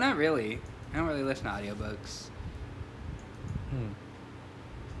 No, not really. I don't really listen to audiobooks.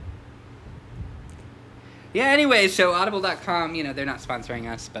 Yeah, anyway, so audible.com, they're not sponsoring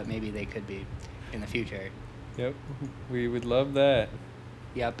us, but maybe they could be in the future. Yep. We would love that.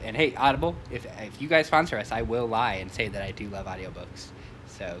 Yep, and hey, Audible, if you guys sponsor us, I will lie and say that I do love audiobooks.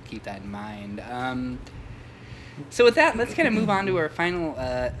 So keep that in mind. So with that, let's kind of move on to our final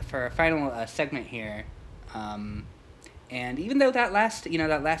segment here. And even though that last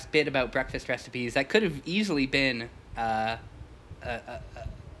bit about breakfast recipes, that could have easily been an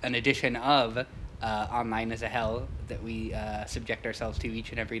edition of Online as a Hell that we subject ourselves to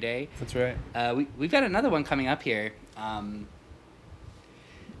each and every day. That's right. We've got another one coming up here.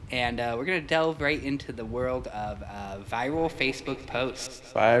 And we're going to delve right into the world of viral Facebook posts.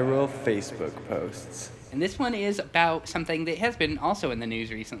 Viral Facebook posts. And this one is about something that has been also in the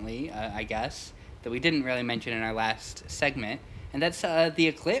news recently, I guess, that we didn't really mention in our last segment. And that's the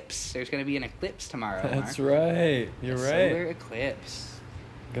eclipse. There's going to be an eclipse tomorrow. That's Mark. right. You're A right. Solar eclipse.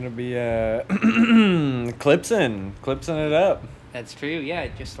 Gonna be clipsing it up. That's true, yeah.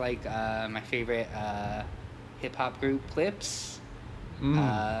 Just like my favorite hip-hop group, Clips.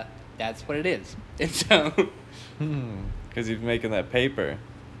 That's what it is. And so... Because he's making that paper.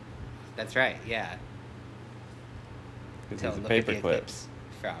 That's right, yeah. Because So he's a look at the paperclip. eclipse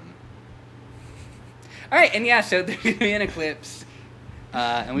from... Alright, and yeah, so there's going to be an eclipse.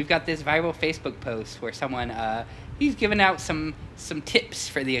 And we've got this viral Facebook post where someone... he's giving out some tips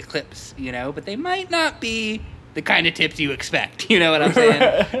for the eclipse, but they might not be the kind of tips you expect. You know what I'm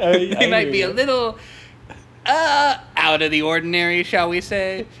saying? They might be a little... out of the ordinary, shall we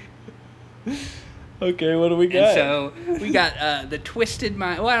say? Okay, what do we got? And so we got the Twisted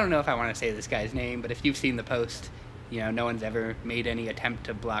Mind. Well, I don't know if I want to say this guy's name, but if you've seen the post, no one's ever made any attempt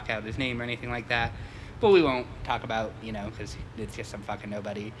to block out his name or anything like that. But we won't talk about, because it's just some fucking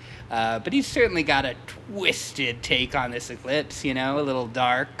nobody. But he's certainly got a twisted take on this eclipse, a little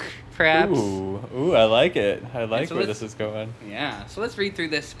dark, perhaps. Ooh, I like it. I like where this is going. Yeah, so let's read through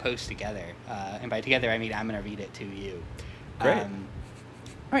this post together. And by together, I mean I'm going to read it to you. Great.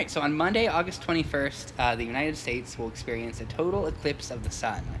 All right, so on Monday, August 21st, the United States will experience a total eclipse of the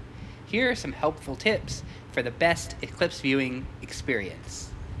sun. Here are some helpful tips for the best eclipse viewing experience.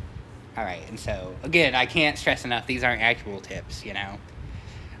 All right, and so, again, I can't stress enough, these aren't actual tips,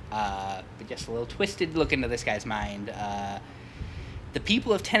 but just a little twisted look into this guy's mind. The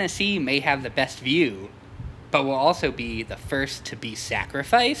people of Tennessee may have the best view, but will also be the first to be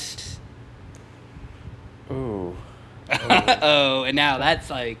sacrificed. Ooh. Oh, and now that's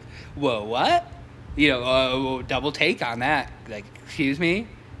like, whoa, what? Double take on that. Like, excuse me?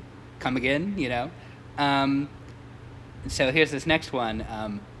 Come again, So here's this next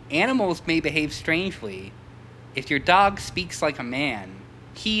one. Animals may behave strangely. If your dog speaks like a man,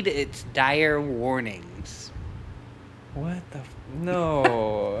 heed its dire warnings. What the... No.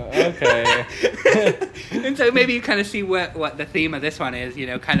 Okay. And so maybe you kind of see what the theme of this one is,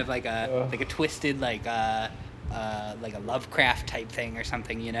 kind of like a twisted, like a Lovecraft type thing or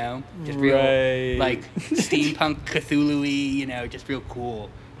something, just real like steampunk Cthulhu-y, just real cool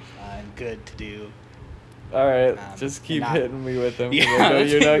and good to do. All right, just keep hitting me with them. Yeah, I know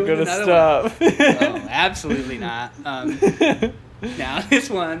you're not gonna stop. Oh, absolutely not. Now this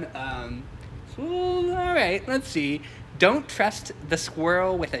one. Well, all right, let's see. Don't trust the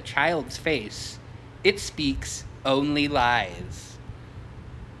squirrel with a child's face. It speaks only lies.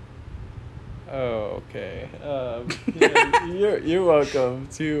 Oh, okay. Yeah, you're welcome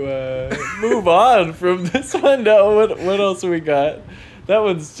to move on from this one. Now, what else we got? That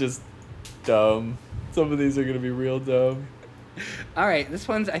one's just dumb. Some of these are gonna be real dumb. All right, this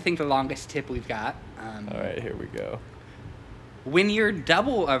one's I think the longest tip we've got. All right, here we go. When your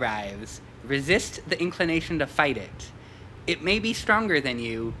double arrives, resist the inclination to fight it. It may be stronger than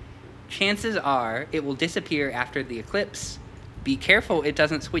you. Chances are it will disappear after the eclipse. Be careful it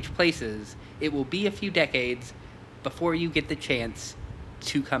doesn't switch places. It will be a few decades before you get the chance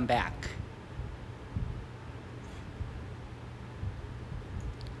to come back.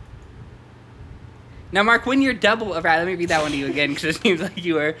 Now, Mark, when you're double arrives, let me read that one to you again because it seems like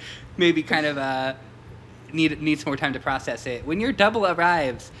you are maybe kind of needs more time to process it. When your double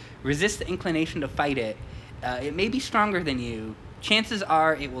arrives, resist the inclination to fight it. It may be stronger than you. Chances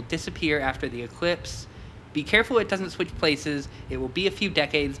are it will disappear after the eclipse. Be careful it doesn't switch places. It will be a few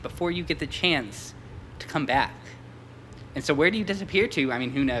decades before you get the chance to come back. And so where do you disappear to? I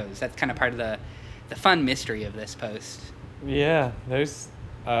mean, who knows? That's kind of part of the fun mystery of this post. Yeah, there's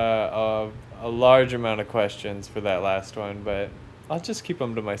a large amount of questions for that last one, but I'll just keep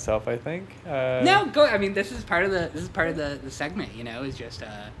them to myself, I think. No, go. I mean, this is part of the segment. Is just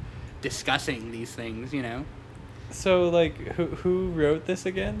discussing these things. So, like, who wrote this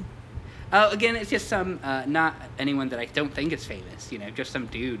again? Again, it's just some not anyone that I don't think is famous. Just some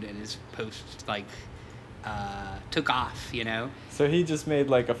dude, and his post took off. So he just made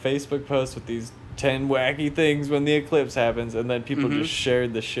like a Facebook post with these 10 wacky things when the eclipse happens, and then people just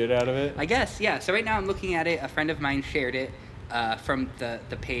shared the shit out of it. I guess, yeah. So right now I'm looking at it. A friend of mine shared it from the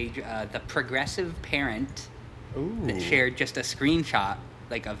page, the Progressive Parent, that shared just a screenshot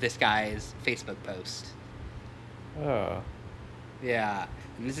of this guy's Facebook post. Oh. Yeah,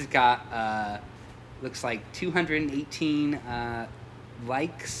 and this has got looks like 218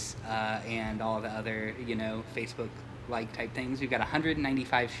 likes and all the other Facebook like type things. We've got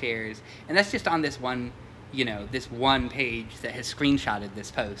 195 shares, and that's just on this one page that has screenshotted this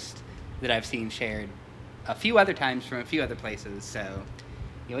post that I've seen shared a few other times from a few other places. So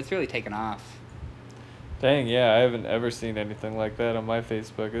it's really taken off. Dang, yeah, I haven't ever seen anything like that on my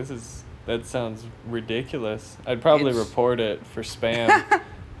Facebook. That sounds ridiculous. I'd probably report it for spam.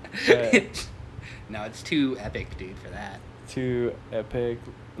 No, it's too epic, dude, for that. Too epic.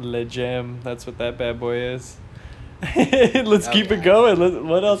 Le gem. That's what that bad boy is. Let's keep it going.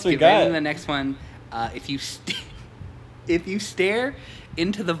 What else we got? Right into the next one. If you stare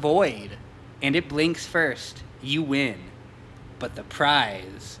into the void and it blinks first, you win. But the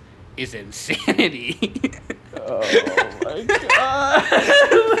prize is insanity. Oh my god.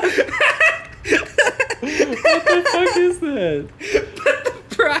 What the fuck is that? But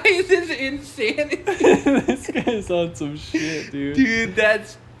the prize is insanity. This guy's on some shit, dude. Dude,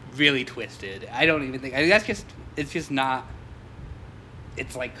 that's really twisted. I don't even think... it's just not...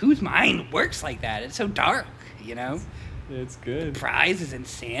 it's like, whose mind works like that? It's so dark, you know? It's good. The prize is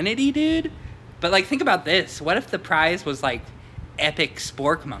insanity, dude. But, like, think about this. What if the prize was, like, epic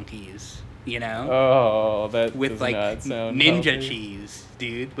spork monkeys, you know? Oh, that with, does like, not sound ninja healthy. cheese,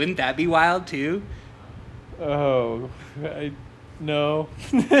 dude. Wouldn't that be wild, too? Oh, no.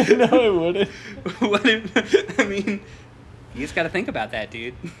 No, it wouldn't. What if, I mean, you just got to think about that,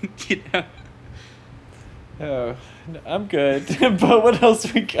 dude. You know? Oh, I'm good. But what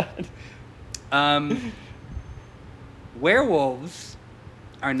else we got? Werewolves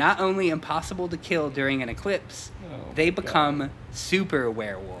are not only impossible to kill during an eclipse, they become super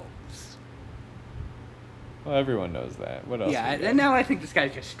werewolves. Well, everyone knows that. What else? Yeah, and now I think this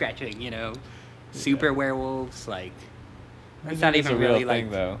guy's just stretching, you know. Super werewolves, like, it's not even really like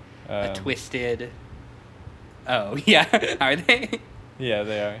thing, though. A twisted. Oh yeah, are they? Yeah,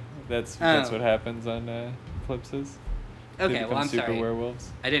 they are. That's what happens on eclipses. Okay, well, I'm super sorry.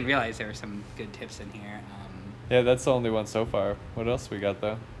 werewolves. I didn't realize there were some good tips in here. Yeah, that's the only one so far. What else we got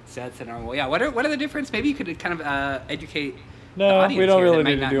though? So that's a normal. Yeah, what are the difference? Maybe you could kind of educate. No, the audience we don't here really that might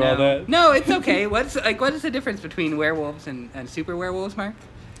need to not do all know. that. No, it's okay. What is the difference between werewolves and super werewolves, Mark?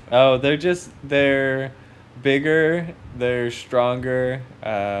 Oh, they're bigger, they're stronger.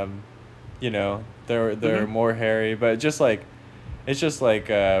 You know, they're more hairy, but it's just like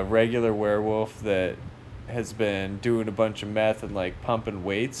a regular werewolf that has been doing a bunch of meth and like pumping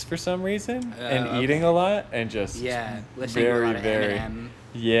weights for some reason and eating a lot and just listening to a lot of Eminem.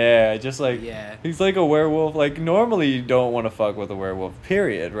 Yeah, just like he's like a werewolf. Like normally you don't want to fuck with a werewolf,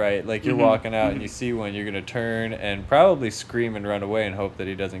 period, right? Like you're walking out and you see one, you're gonna turn and probably scream and run away and hope that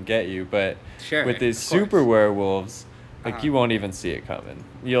he doesn't get you. But with these super werewolves, like you won't even see it coming.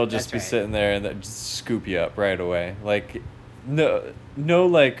 You'll just be sitting there and they'll just scoop you up right away. Like no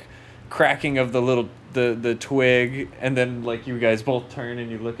like cracking of the twig, and then like you guys both turn and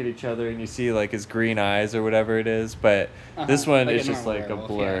you look at each other and you see like his green eyes or whatever it is, but this one is just like a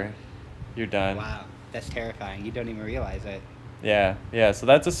blur. You're done. Wow, that's terrifying. You don't even realize it. Yeah, so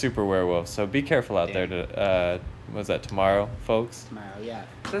that's a super werewolf, so be careful out there to was that tomorrow, folks? Tomorrow, yeah.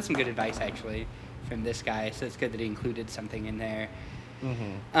 So that's some good advice actually from this guy, so it's good that he included something in there.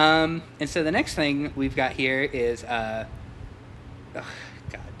 And so the next thing we've got here is God damn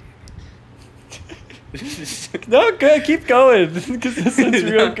it. No, good. Keep going because this one's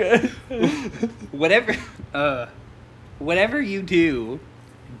real good. Whatever you do,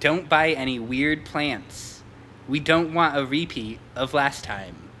 don't buy any weird plants. We don't want a repeat of last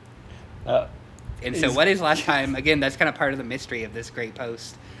time. And so, what is last time? Again, that's kind of part of the mystery of this great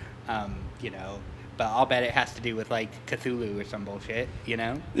post, you know. But I'll bet it has to do with like Cthulhu or some bullshit, you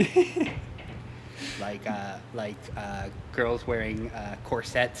know. Like girls wearing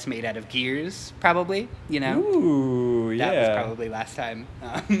corsets made out of gears, probably, you know? Ooh, yeah. That was probably last time.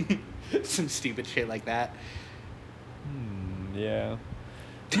 Some stupid shit like that. Yeah.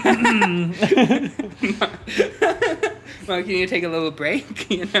 Well, can you take a little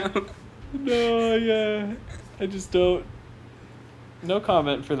break, you know? No, yeah. I just don't... No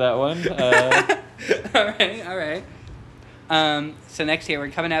comment for that one. All right. So next here, we're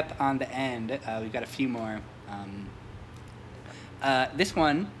coming up on the end. We've got a few more. This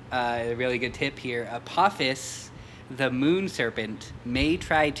one, a really good tip here. Apophis, the moon serpent, may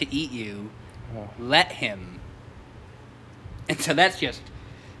try to eat you. Let him. And so that's just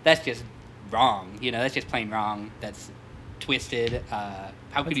wrong. You know, that's just plain wrong. That's twisted.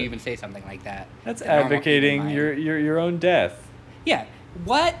 How could you even say something like that? That's advocating your own death. Yeah.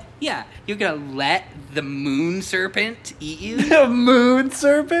 What? Yeah, you're gonna let the moon serpent eat you? The moon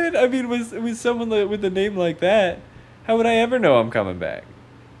serpent? I mean, with someone with a name like that, how would I ever know I'm coming back?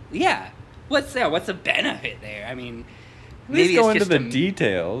 Yeah. What's the benefit there? I mean, at least go into the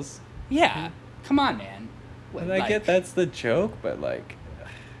details. Yeah. Come on, man. And I get that's the joke, but like,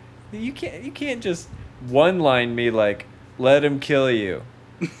 you can't just one-line me like, let him kill you.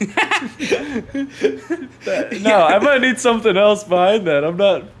 No, I might need something else behind that. I'm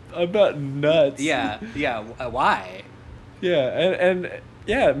not nuts. Yeah. Why? Yeah, and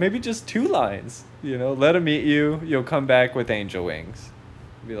yeah, maybe just 2 lines. You know, let him eat you. You'll come back with angel wings.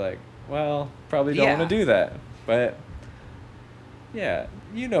 Be like, well, probably don't want to do that, but yeah,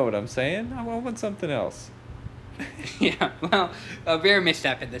 you know what I'm saying. I want something else. Yeah. Well, a rare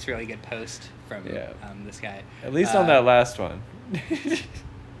misstep in this really good post from this guy. At least on that last one.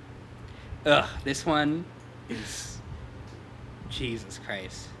 This one is Jesus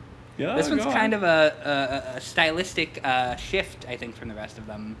Christ. Yeah, this one's kind of a stylistic shift, I think, from the rest of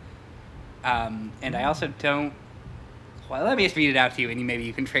them. And I also don't. Well, let me just read it out to you, and maybe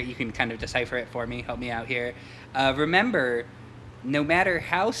you can kind of decipher it for me. Help me out here. Remember, No matter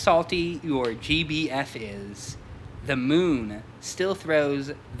how salty your GBF is, the moon still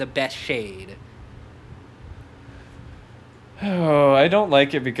throws the best shade. Oh, I don't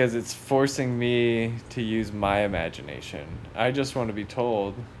like it because it's forcing me to use my imagination. I just want to be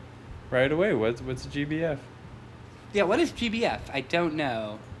told right away what's GBF. Yeah, what is GBF? I don't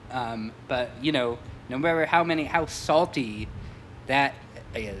know. But no matter how salty that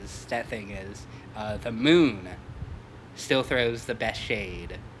thing is, the moon still throws the best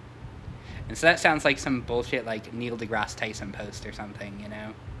shade. And so that sounds like some bullshit like Neil deGrasse Tyson post or something,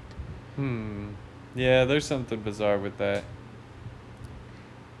 Yeah, there's something bizarre with that.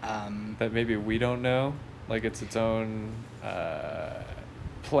 That maybe we don't know. Like it's its own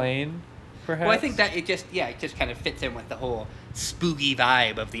plane, perhaps? Well, I think that it just kind of fits in with the whole spooky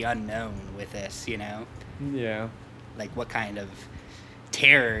vibe of the unknown with this, Yeah. Like what kind of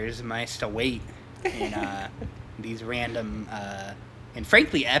terrors must await in these random and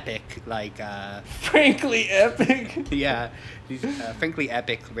frankly epic, like... frankly epic? Yeah, these frankly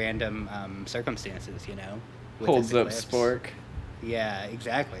epic random circumstances, with Holds this up eclipse. spork. Yeah,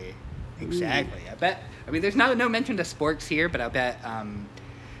 exactly. I bet... I mean, there's no mention to sporks here, but I bet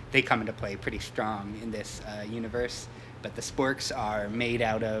they come into play pretty strong in this universe. But the sporks are made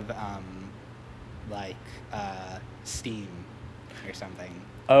out of, steam or something.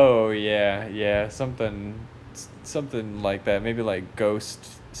 Oh, yeah, something like that. Maybe like ghost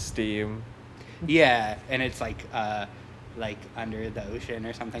steam. Yeah, and it's like under the ocean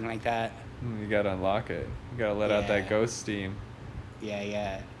or something like that. You gotta unlock it. You gotta let out that ghost steam.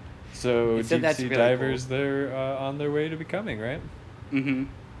 Yeah. So So deep that's sea really divers, cool. they're on their way to becoming, right? Mm-hmm.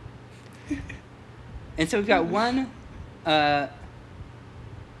 And so we've got one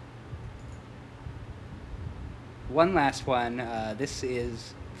last one. This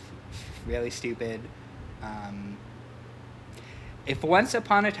is really stupid. If once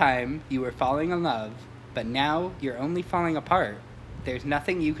upon a time you were falling in love, but now you're only falling apart, there's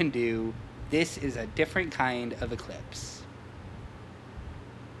nothing you can do. This is a different kind of eclipse.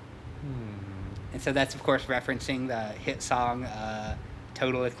 And so that's, of course, referencing the hit song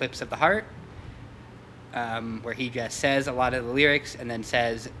Total Eclipse of the Heart, where he just says a lot of the lyrics and then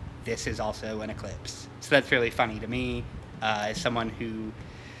says, this is also an eclipse. So that's really funny to me, as someone who...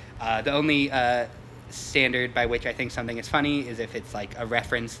 the only standard by which I think something is funny is if it's like a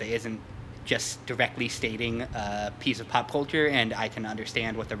reference that isn't just directly stating a piece of pop culture and I can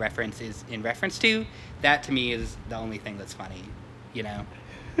understand what the reference is in reference to. That, to me, is the only thing that's funny,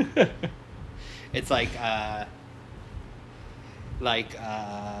 It's like,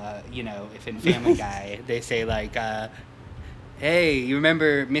 if in Family Guy they say like, hey, you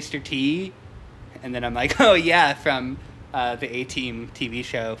remember Mr. T? And then I'm like, oh yeah, from the A-Team TV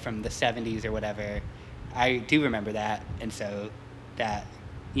show from the 70s or whatever. I do remember that, and so that,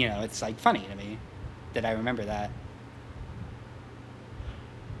 it's like funny to me that I remember that.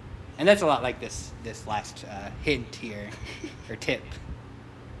 And that's a lot like this last hint here, or tip.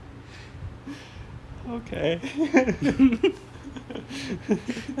 Okay.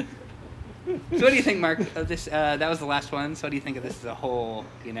 So what do you think, Mark, of this? That was the last one. So what do you think of this as a whole,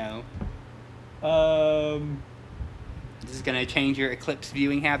 Is this going to change your eclipse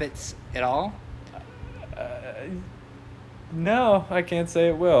viewing habits at all? No, I can't say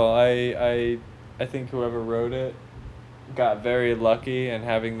it will. I think whoever wrote it got very lucky in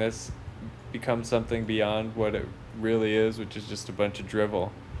having this become something beyond what it really is, which is just a bunch of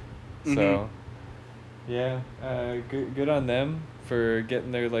drivel. Mm-hmm. So, yeah, good on them for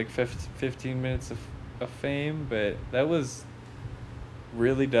getting their 15 minutes of fame, but that was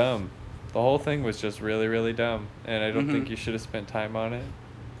really dumb. The whole thing was just really, really dumb, and I don't think you should have spent time on it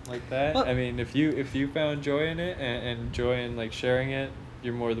like that. Well, I mean, if you found joy in it and joy in sharing it,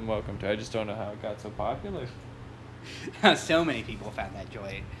 you're more than welcome to. I just don't know how it got so popular. So many people found that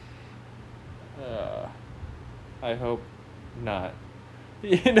joy. I hope not.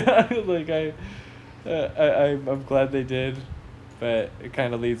 I'm glad they did, but it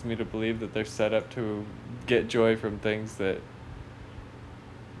kind of leads me to believe that they're set up to get joy from things that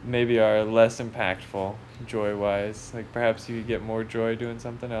maybe are less impactful joy-wise. Like perhaps you could get more joy doing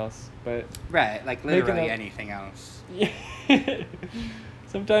something else, but right, like literally anything else.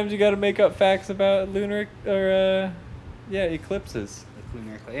 Sometimes you got to make up facts about lunar or eclipses. Like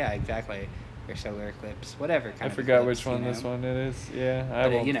lunar eclipse, yeah, exactly, or solar eclipse, whatever kind I of forgot eclipse, which one this one it is. Yeah, I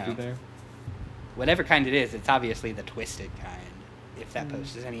But won't be know. there. Whatever kind it is, it's obviously the twisted kind. If that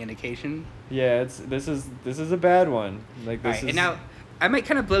post is any indication. Yeah, this is a bad one. Like this All right, is. and now I might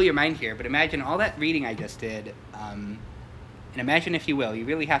kind of blow your mind here, but imagine all that reading I just did, and imagine, if you will, you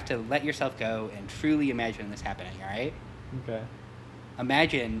really have to let yourself go and truly imagine this happening. All right? Okay.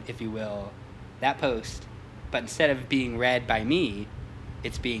 imagine, if you will, that post, but instead of being read by me,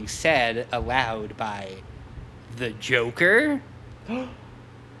 it's being said aloud by the Joker?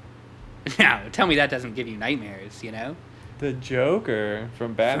 Now, tell me that doesn't give you nightmares, you know? The Joker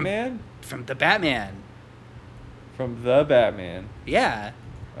from Batman? From the Batman. From the Batman. Yeah.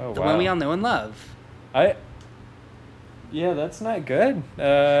 Oh, the wow. one we all know and love. Yeah, that's not good.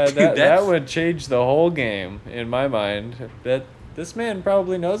 That would change the whole game in my mind. This man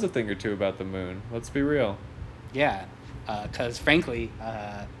probably knows a thing or two about the moon. Let's be real. Yeah, because frankly,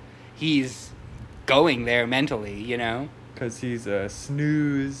 he's going there mentally, you know? Because he's a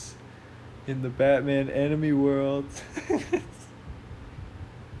snooze in the Batman enemy world.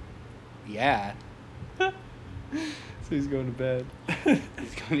 Yeah. So he's going to bed.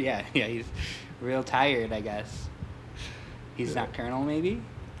 He's real tired, I guess. He's nocturnal, maybe?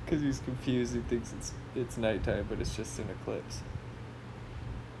 Because he's confused. He thinks it's nighttime, but it's just an eclipse.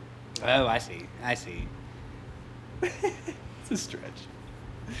 Oh, I see. It's a stretch.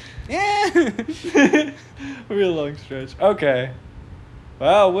 Yeah. A real long stretch. Okay.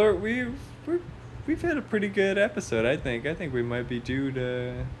 Well, we've had a pretty good episode, I think. I think we might be due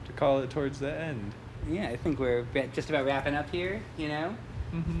to call it towards the end. Yeah, I think we're just about wrapping up here, you know?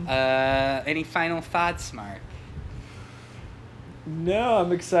 Mm-hmm. Any final thoughts, Mark? No,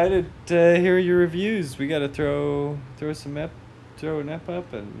 I'm excited to hear your reviews. We got to throw an ep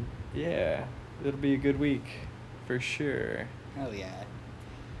up, and yeah, it'll be a good week for sure. Oh yeah.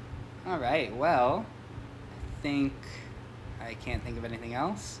 All right. Well, I can't think of anything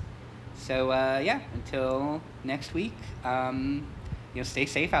else. So until next week. Stay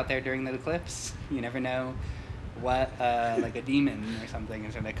safe out there during the eclipse. You never know what like a demon or something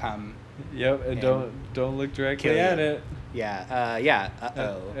is gonna come. Yep, and don't look directly at it. Yeah.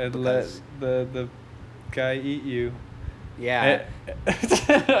 And let the guy eat you. Yeah.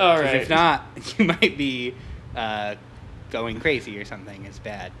 All right. If not, you might be going crazy or something. It's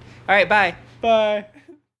bad. All right. Bye. Bye.